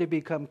finger to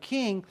become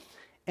king,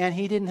 and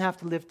he didn't have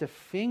to lift a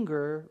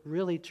finger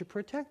really to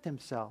protect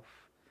himself.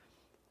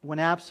 When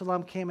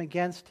Absalom came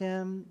against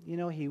him,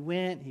 he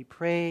went, he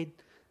prayed,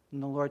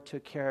 and the Lord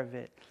took care of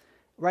it.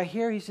 Right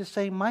here, he's just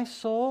saying, my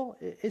soul,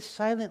 it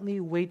silently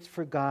waits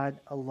for God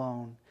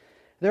alone.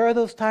 There are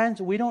those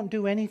times we don't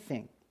do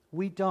anything.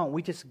 We don't.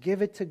 We just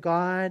give it to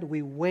God.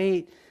 We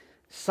wait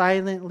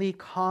silently,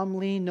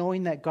 calmly,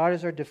 knowing that God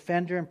is our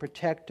defender and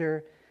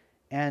protector.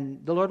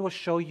 And the Lord will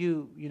show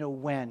you,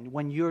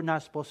 when you're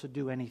not supposed to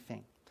do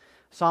anything.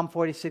 Psalm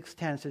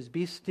 46:10 says,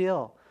 be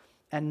still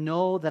and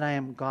know that I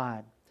am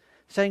God.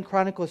 2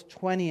 Chronicles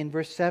 20 and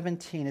verse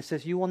 17, it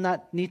says, you will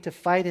not need to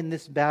fight in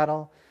this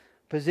battle.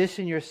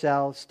 Position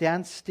yourselves,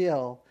 stand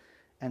still,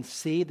 and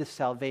see the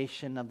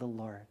salvation of the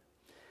Lord.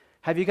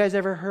 Have you guys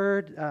ever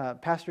heard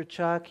Pastor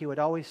Chuck? He would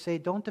always say,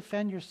 don't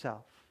defend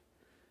yourself.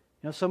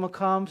 Someone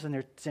comes and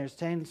they're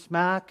saying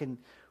smack, and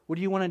What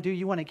do you want to do?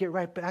 You want to get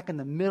right back in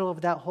the middle of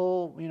that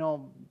whole,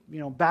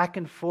 back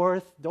and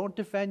forth. Don't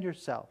defend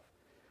yourself.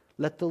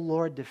 Let the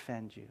Lord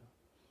defend you.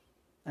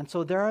 And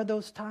so there are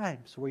those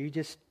times where you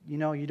just,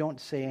 you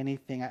don't say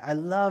anything. I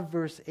love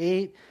verse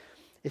 8.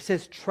 It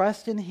says,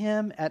 trust in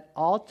him at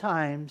all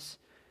times,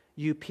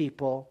 you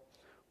people.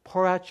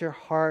 Pour out your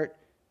heart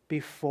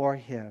before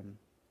him.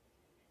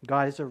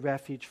 God is a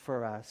refuge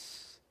for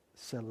us.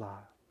 Selah.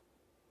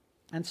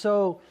 And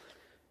so,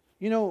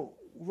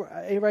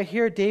 right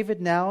here,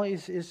 David now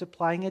is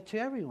applying it to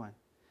everyone.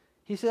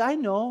 He said, I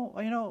know,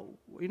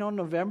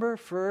 November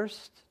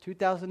 1st,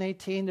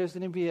 2018, there's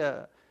going to be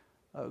a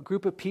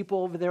group of people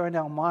over there in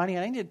El Monte,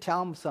 and I need to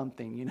tell them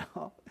something,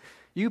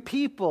 You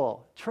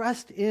people,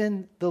 trust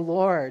in the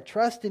Lord.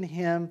 Trust in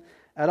him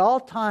at all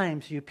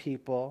times, you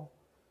people.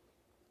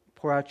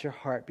 Pour out your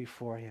heart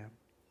before him.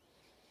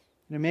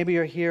 Maybe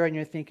you're here and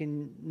you're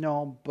thinking,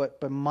 no,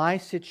 but my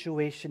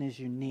situation is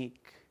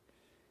unique.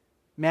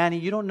 Manny,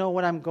 you don't know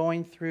what I'm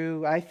going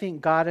through. I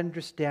think God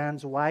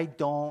understands why I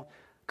don't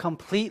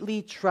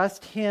completely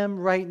trust him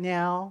right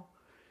now.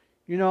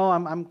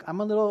 I'm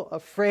a little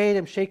afraid.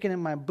 I'm shaking in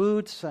my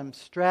boots. I'm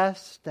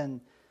stressed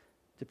and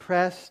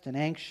depressed and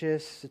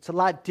anxious. It's a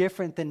lot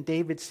different than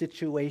David's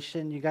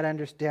situation. You got to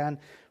understand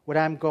what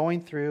I'm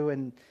going through.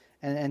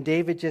 And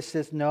David just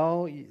says,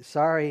 no,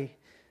 sorry.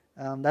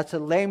 That's a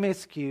lame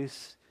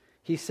excuse.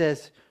 He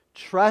says,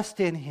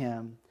 trust in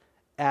him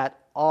at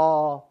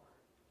all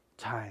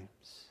times.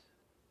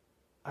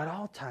 At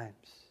all times.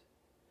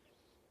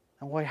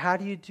 And why? How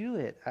do you do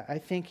it? I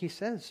think he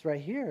says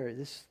right here,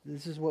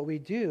 this is what we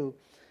do.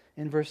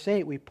 In verse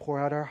 8, we pour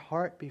out our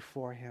heart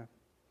before him.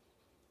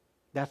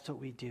 That's what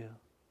we do.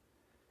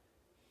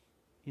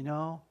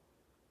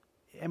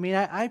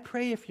 I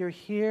pray if you're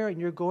here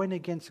and you're going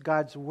against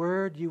God's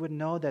word, you would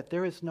know that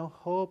there is no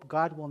hope.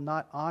 God will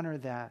not honor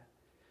that.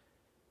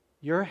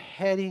 You're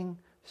heading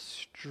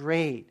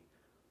straight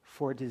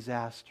for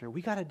disaster.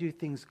 We got to do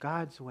things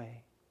God's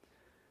way.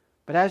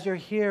 But as you're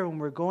here, when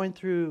we're going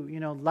through,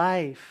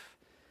 life,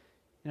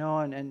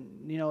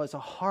 it's a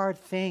hard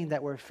thing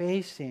that we're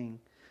facing.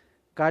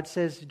 God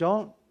says,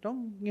 don't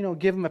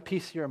give him a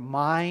piece of your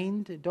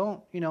mind.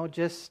 Don't,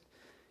 just,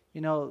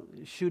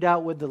 shoot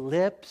out with the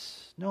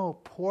lips. No,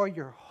 pour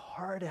your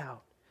heart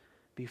out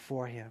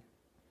before him.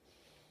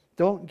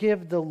 Don't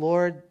give the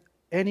Lord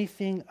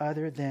anything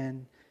other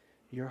than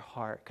your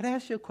heart. Can I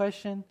ask you a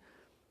question?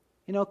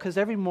 Because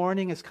every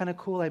morning it's kind of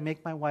cool. I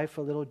make my wife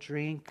a little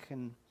drink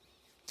and,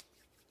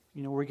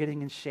 we're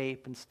getting in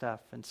shape and stuff.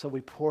 And so we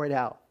pour it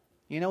out.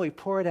 We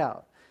pour it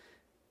out.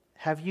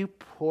 Have you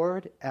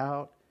poured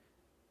out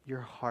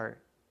your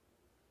heart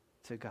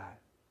to God?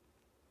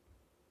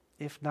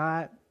 If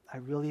not, I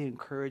really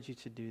encourage you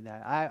to do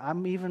that.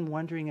 I'm even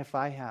wondering if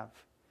I have.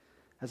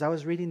 As I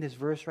was reading this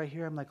verse right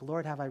here, I'm like,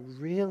 Lord, have I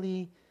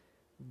really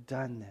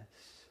done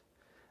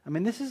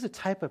this? This is a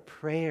type of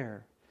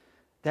prayer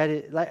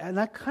and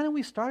that kind of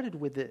we started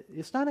with it.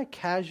 It's not a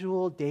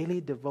casual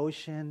daily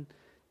devotion,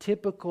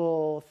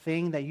 typical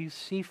thing that you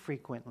see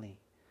frequently.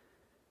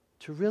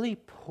 To really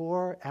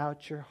pour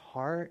out your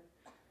heart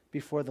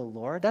before the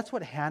Lord. That's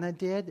what Hannah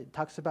did. It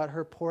talks about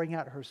her pouring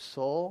out her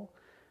soul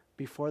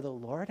before the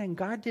Lord, and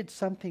God did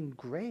something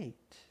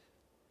great.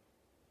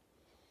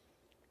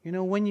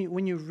 When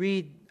you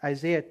read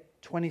Isaiah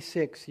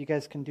 26, you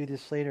guys can do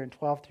this later in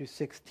 12 through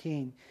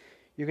 16,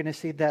 you're going to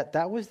see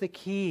that was the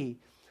key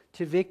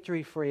to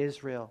victory for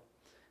Israel.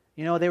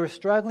 They were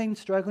struggling,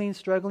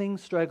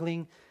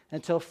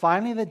 until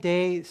finally the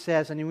day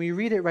says, and we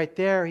read it right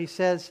there, he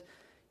says,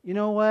 you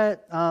know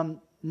what,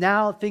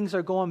 now things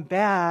are going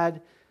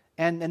bad,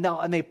 and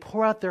they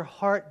pour out their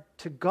heart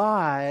to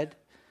God,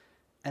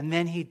 and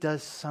then he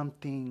does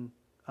something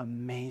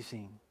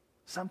amazing,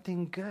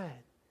 something good.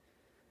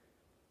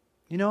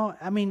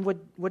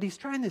 What he's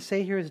trying to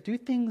say here is do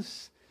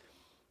things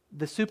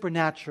the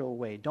supernatural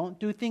way. Don't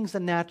do things the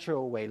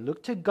natural way.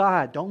 Look to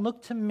God. Don't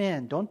look to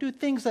men. Don't do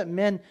things that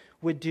men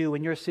would do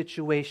in your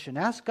situation.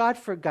 Ask God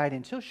for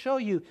guidance. He'll show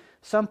you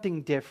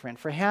something different.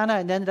 For Hannah,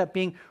 it ended up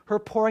being her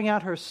pouring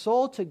out her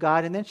soul to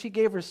God, and then she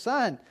gave her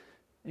son,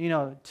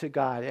 to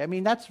God.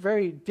 That's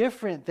very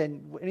different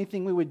than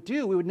anything we would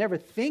do. We would never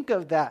think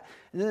of that.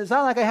 And it's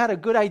not like I had a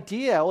good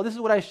idea. Well, this is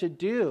what I should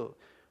do.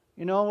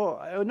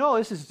 No,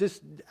 this is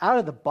just out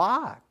of the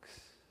box.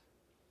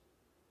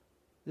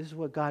 This is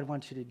what God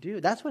wants you to do.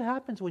 That's what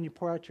happens when you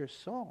pour out your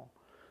soul.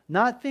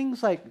 Not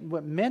things like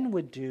what men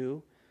would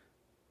do,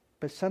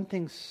 but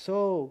something it's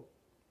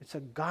a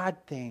God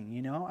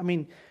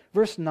thing,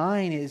 Verse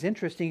 9 is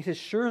interesting. He says,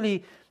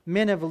 surely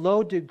men of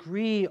low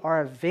degree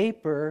are a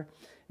vapor,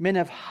 men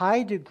of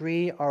high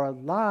degree are a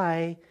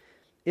lie.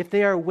 If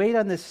they are weighed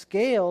on the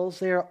scales,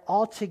 they are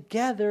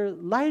altogether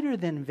lighter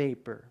than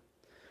vapor.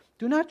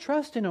 Do not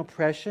trust in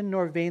oppression,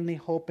 nor vainly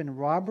hope in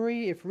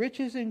robbery. If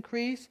riches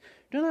increase,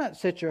 do not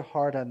set your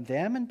heart on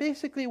them. And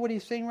basically what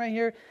he's saying right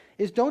here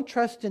is don't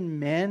trust in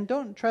men,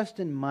 don't trust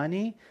in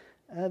money.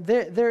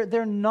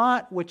 They're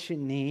not what you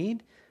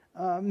need.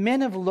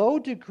 Men of low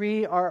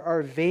degree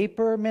are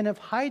vapor. Men of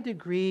high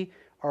degree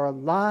or a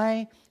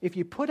lie. If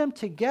you put them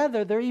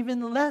together, they're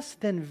even less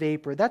than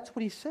vapor. That's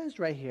what he says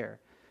right here.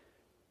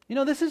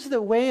 This is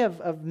the way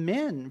of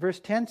men. Verse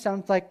 10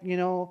 sounds like,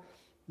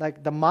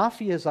 like the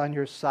mafia is on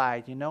your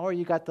side, or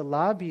you got the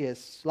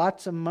lobbyists,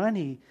 lots of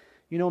money,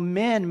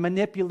 men,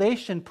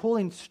 manipulation,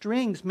 pulling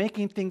strings,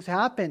 making things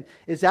happen.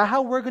 Is that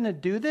how we're going to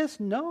do this?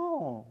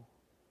 No.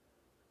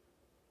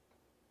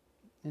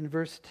 In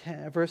verse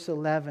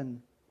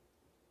 11,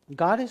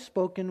 God has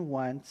spoken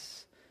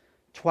once,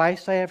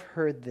 twice I have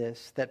heard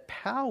this, that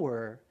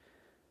power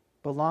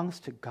belongs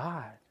to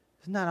God.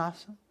 Isn't that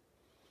awesome?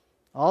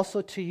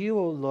 Also to you,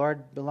 O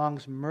Lord,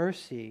 belongs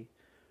mercy,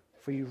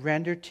 for you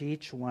render to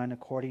each one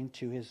according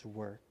to his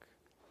work.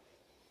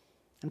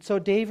 And so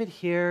David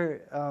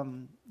here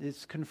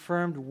is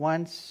confirmed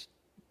once,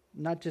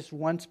 not just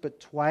once, but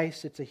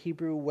twice. It's a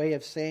Hebrew way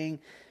of saying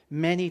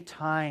many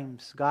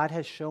times. God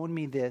has shown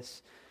me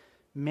this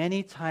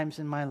many times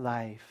in my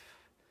life,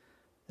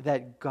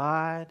 that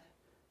God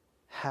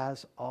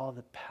has all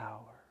the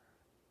power.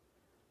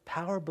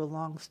 Power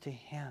belongs to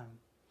him,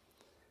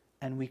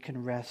 and we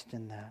can rest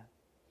in that.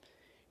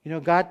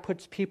 God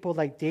puts people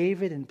like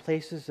David in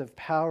places of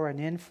power and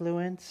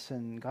influence,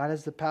 and God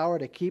has the power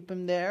to keep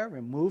him there,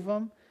 remove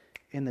him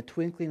in the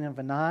twinkling of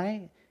an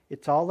eye.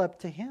 It's all up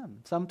to him.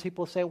 Some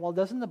people say, well,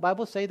 doesn't the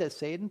Bible say that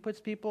Satan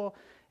puts people?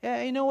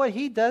 Yeah, you know what?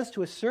 He does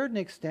to a certain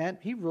extent.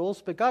 He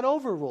rules, but God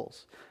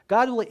overrules.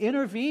 God will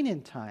intervene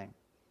in time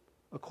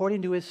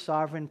according to his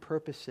sovereign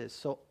purposes.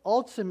 So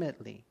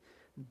ultimately,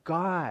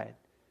 God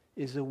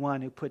is the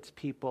one who puts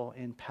people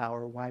in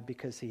power. Why?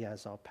 Because he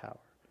has all power.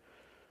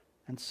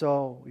 And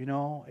so,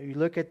 you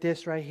look at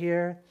this right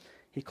here,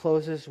 he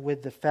closes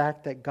with the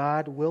fact that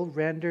God will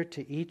render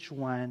to each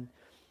one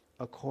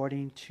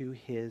according to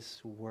his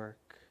work.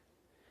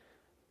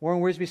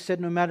 Warren Wiersbe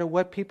said, no matter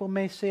what people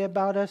may say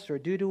about us or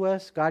do to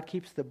us, God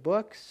keeps the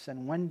books,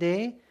 and one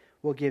day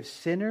will give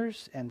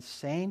sinners and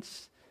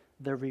saints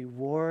the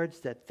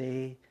rewards that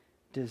they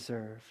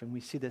deserve. And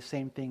we see the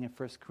same thing in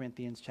 1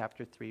 Corinthians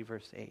chapter 3,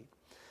 verse 8.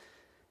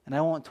 And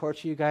I won't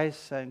torture you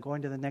guys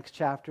going to the next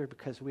chapter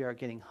because we are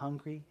getting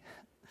hungry.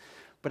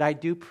 But I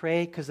do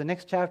pray, because the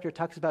next chapter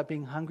talks about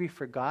being hungry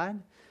for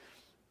God,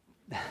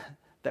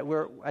 that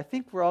I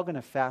think we're all going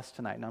to fast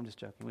tonight. No, I'm just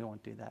joking. We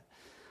won't do that.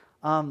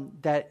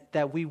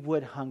 That we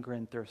would hunger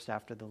and thirst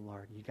after the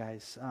Lord, you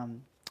guys.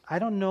 I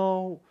don't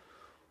know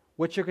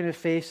what you're going to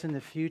face in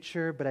the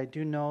future, but I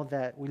do know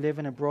that we live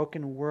in a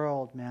broken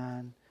world,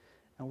 man,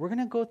 and we're going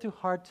to go through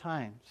hard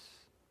times.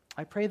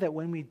 I pray that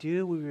when we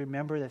do, we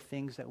remember the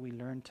things that we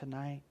learned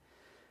tonight,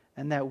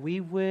 and that we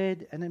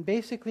would, and then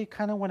basically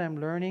kind of what I'm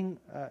learning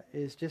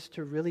is just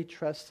to really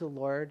trust the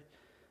Lord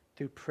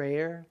through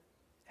prayer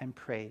and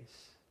praise.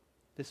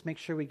 Just make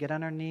sure we get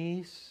on our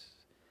knees,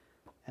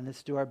 and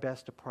let's do our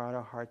best to pour out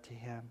our heart to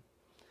him.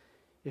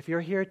 If you're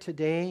here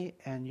today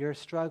and you're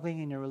struggling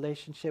in your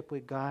relationship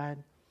with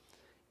God,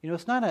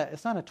 it's not a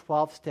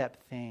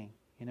 12-step thing,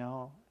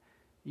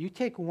 You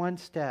take one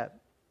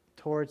step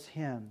towards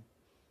him,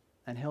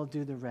 and he'll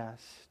do the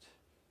rest.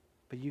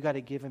 But you got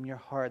to give him your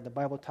heart. The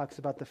Bible talks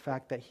about the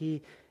fact that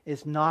he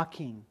is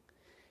knocking.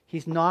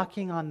 He's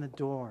knocking on the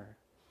door.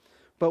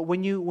 But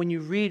when you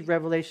read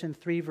Revelation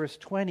 3, verse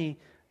 20,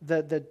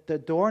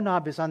 the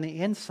doorknob is on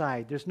the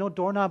inside. There's no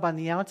doorknob on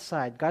the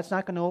outside. God's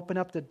not going to open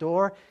up the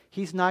door.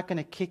 He's not going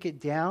to kick it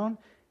down.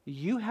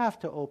 You have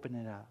to open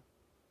it up.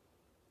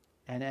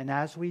 And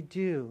as we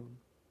do,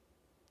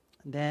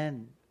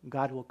 then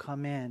God will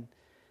come in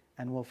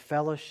and we'll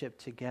fellowship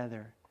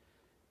together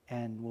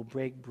and we'll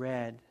break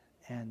bread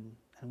and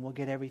we'll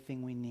get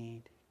everything we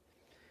need.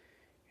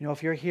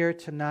 If you're here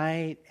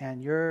tonight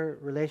and your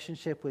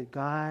relationship with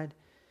God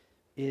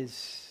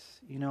is,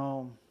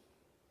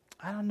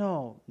 I don't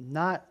know,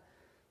 not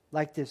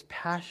like this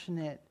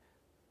passionate,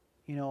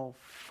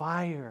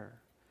 fire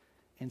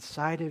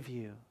inside of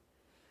you,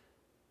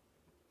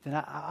 then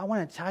I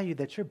want to tell you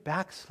that you're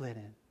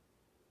backslidden.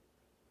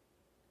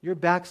 You're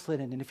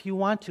backslidden. And if you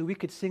want to, we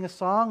could sing a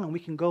song and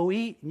we can go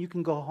eat and you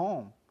can go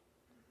home.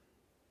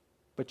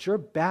 But you're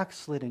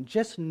backslidden.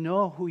 Just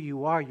know who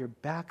you are. You're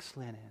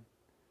backslidden.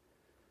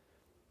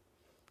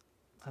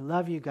 I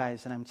love you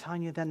guys, and I'm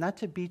telling you that not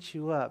to beat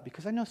you up,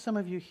 because I know some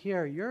of you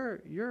here,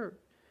 you're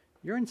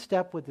in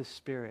step with the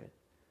Spirit.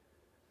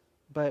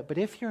 But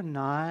if you're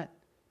not,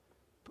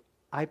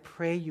 I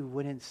pray you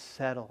wouldn't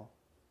settle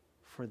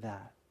for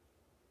that.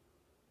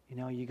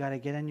 You got to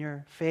get in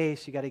your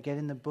face. You got to get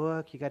in the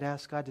book. You got to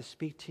ask God to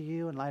speak to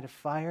you and light a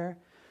fire.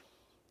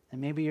 And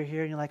maybe you're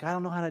here and you're like, I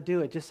don't know how to do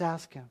it. Just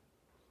ask him.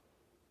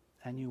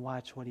 And you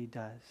watch what he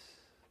does.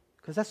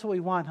 Because that's what we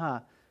want,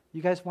 huh?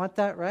 You guys want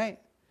that, right?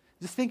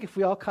 Just think if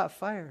we all caught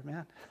fire,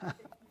 man.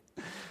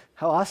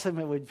 How awesome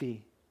it would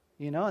be.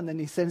 And then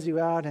he sends you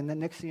out, and then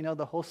next thing you know,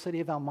 the whole city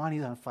of El Monte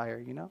is on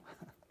fire,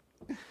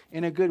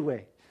 In a good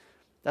way.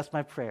 That's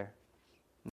my prayer.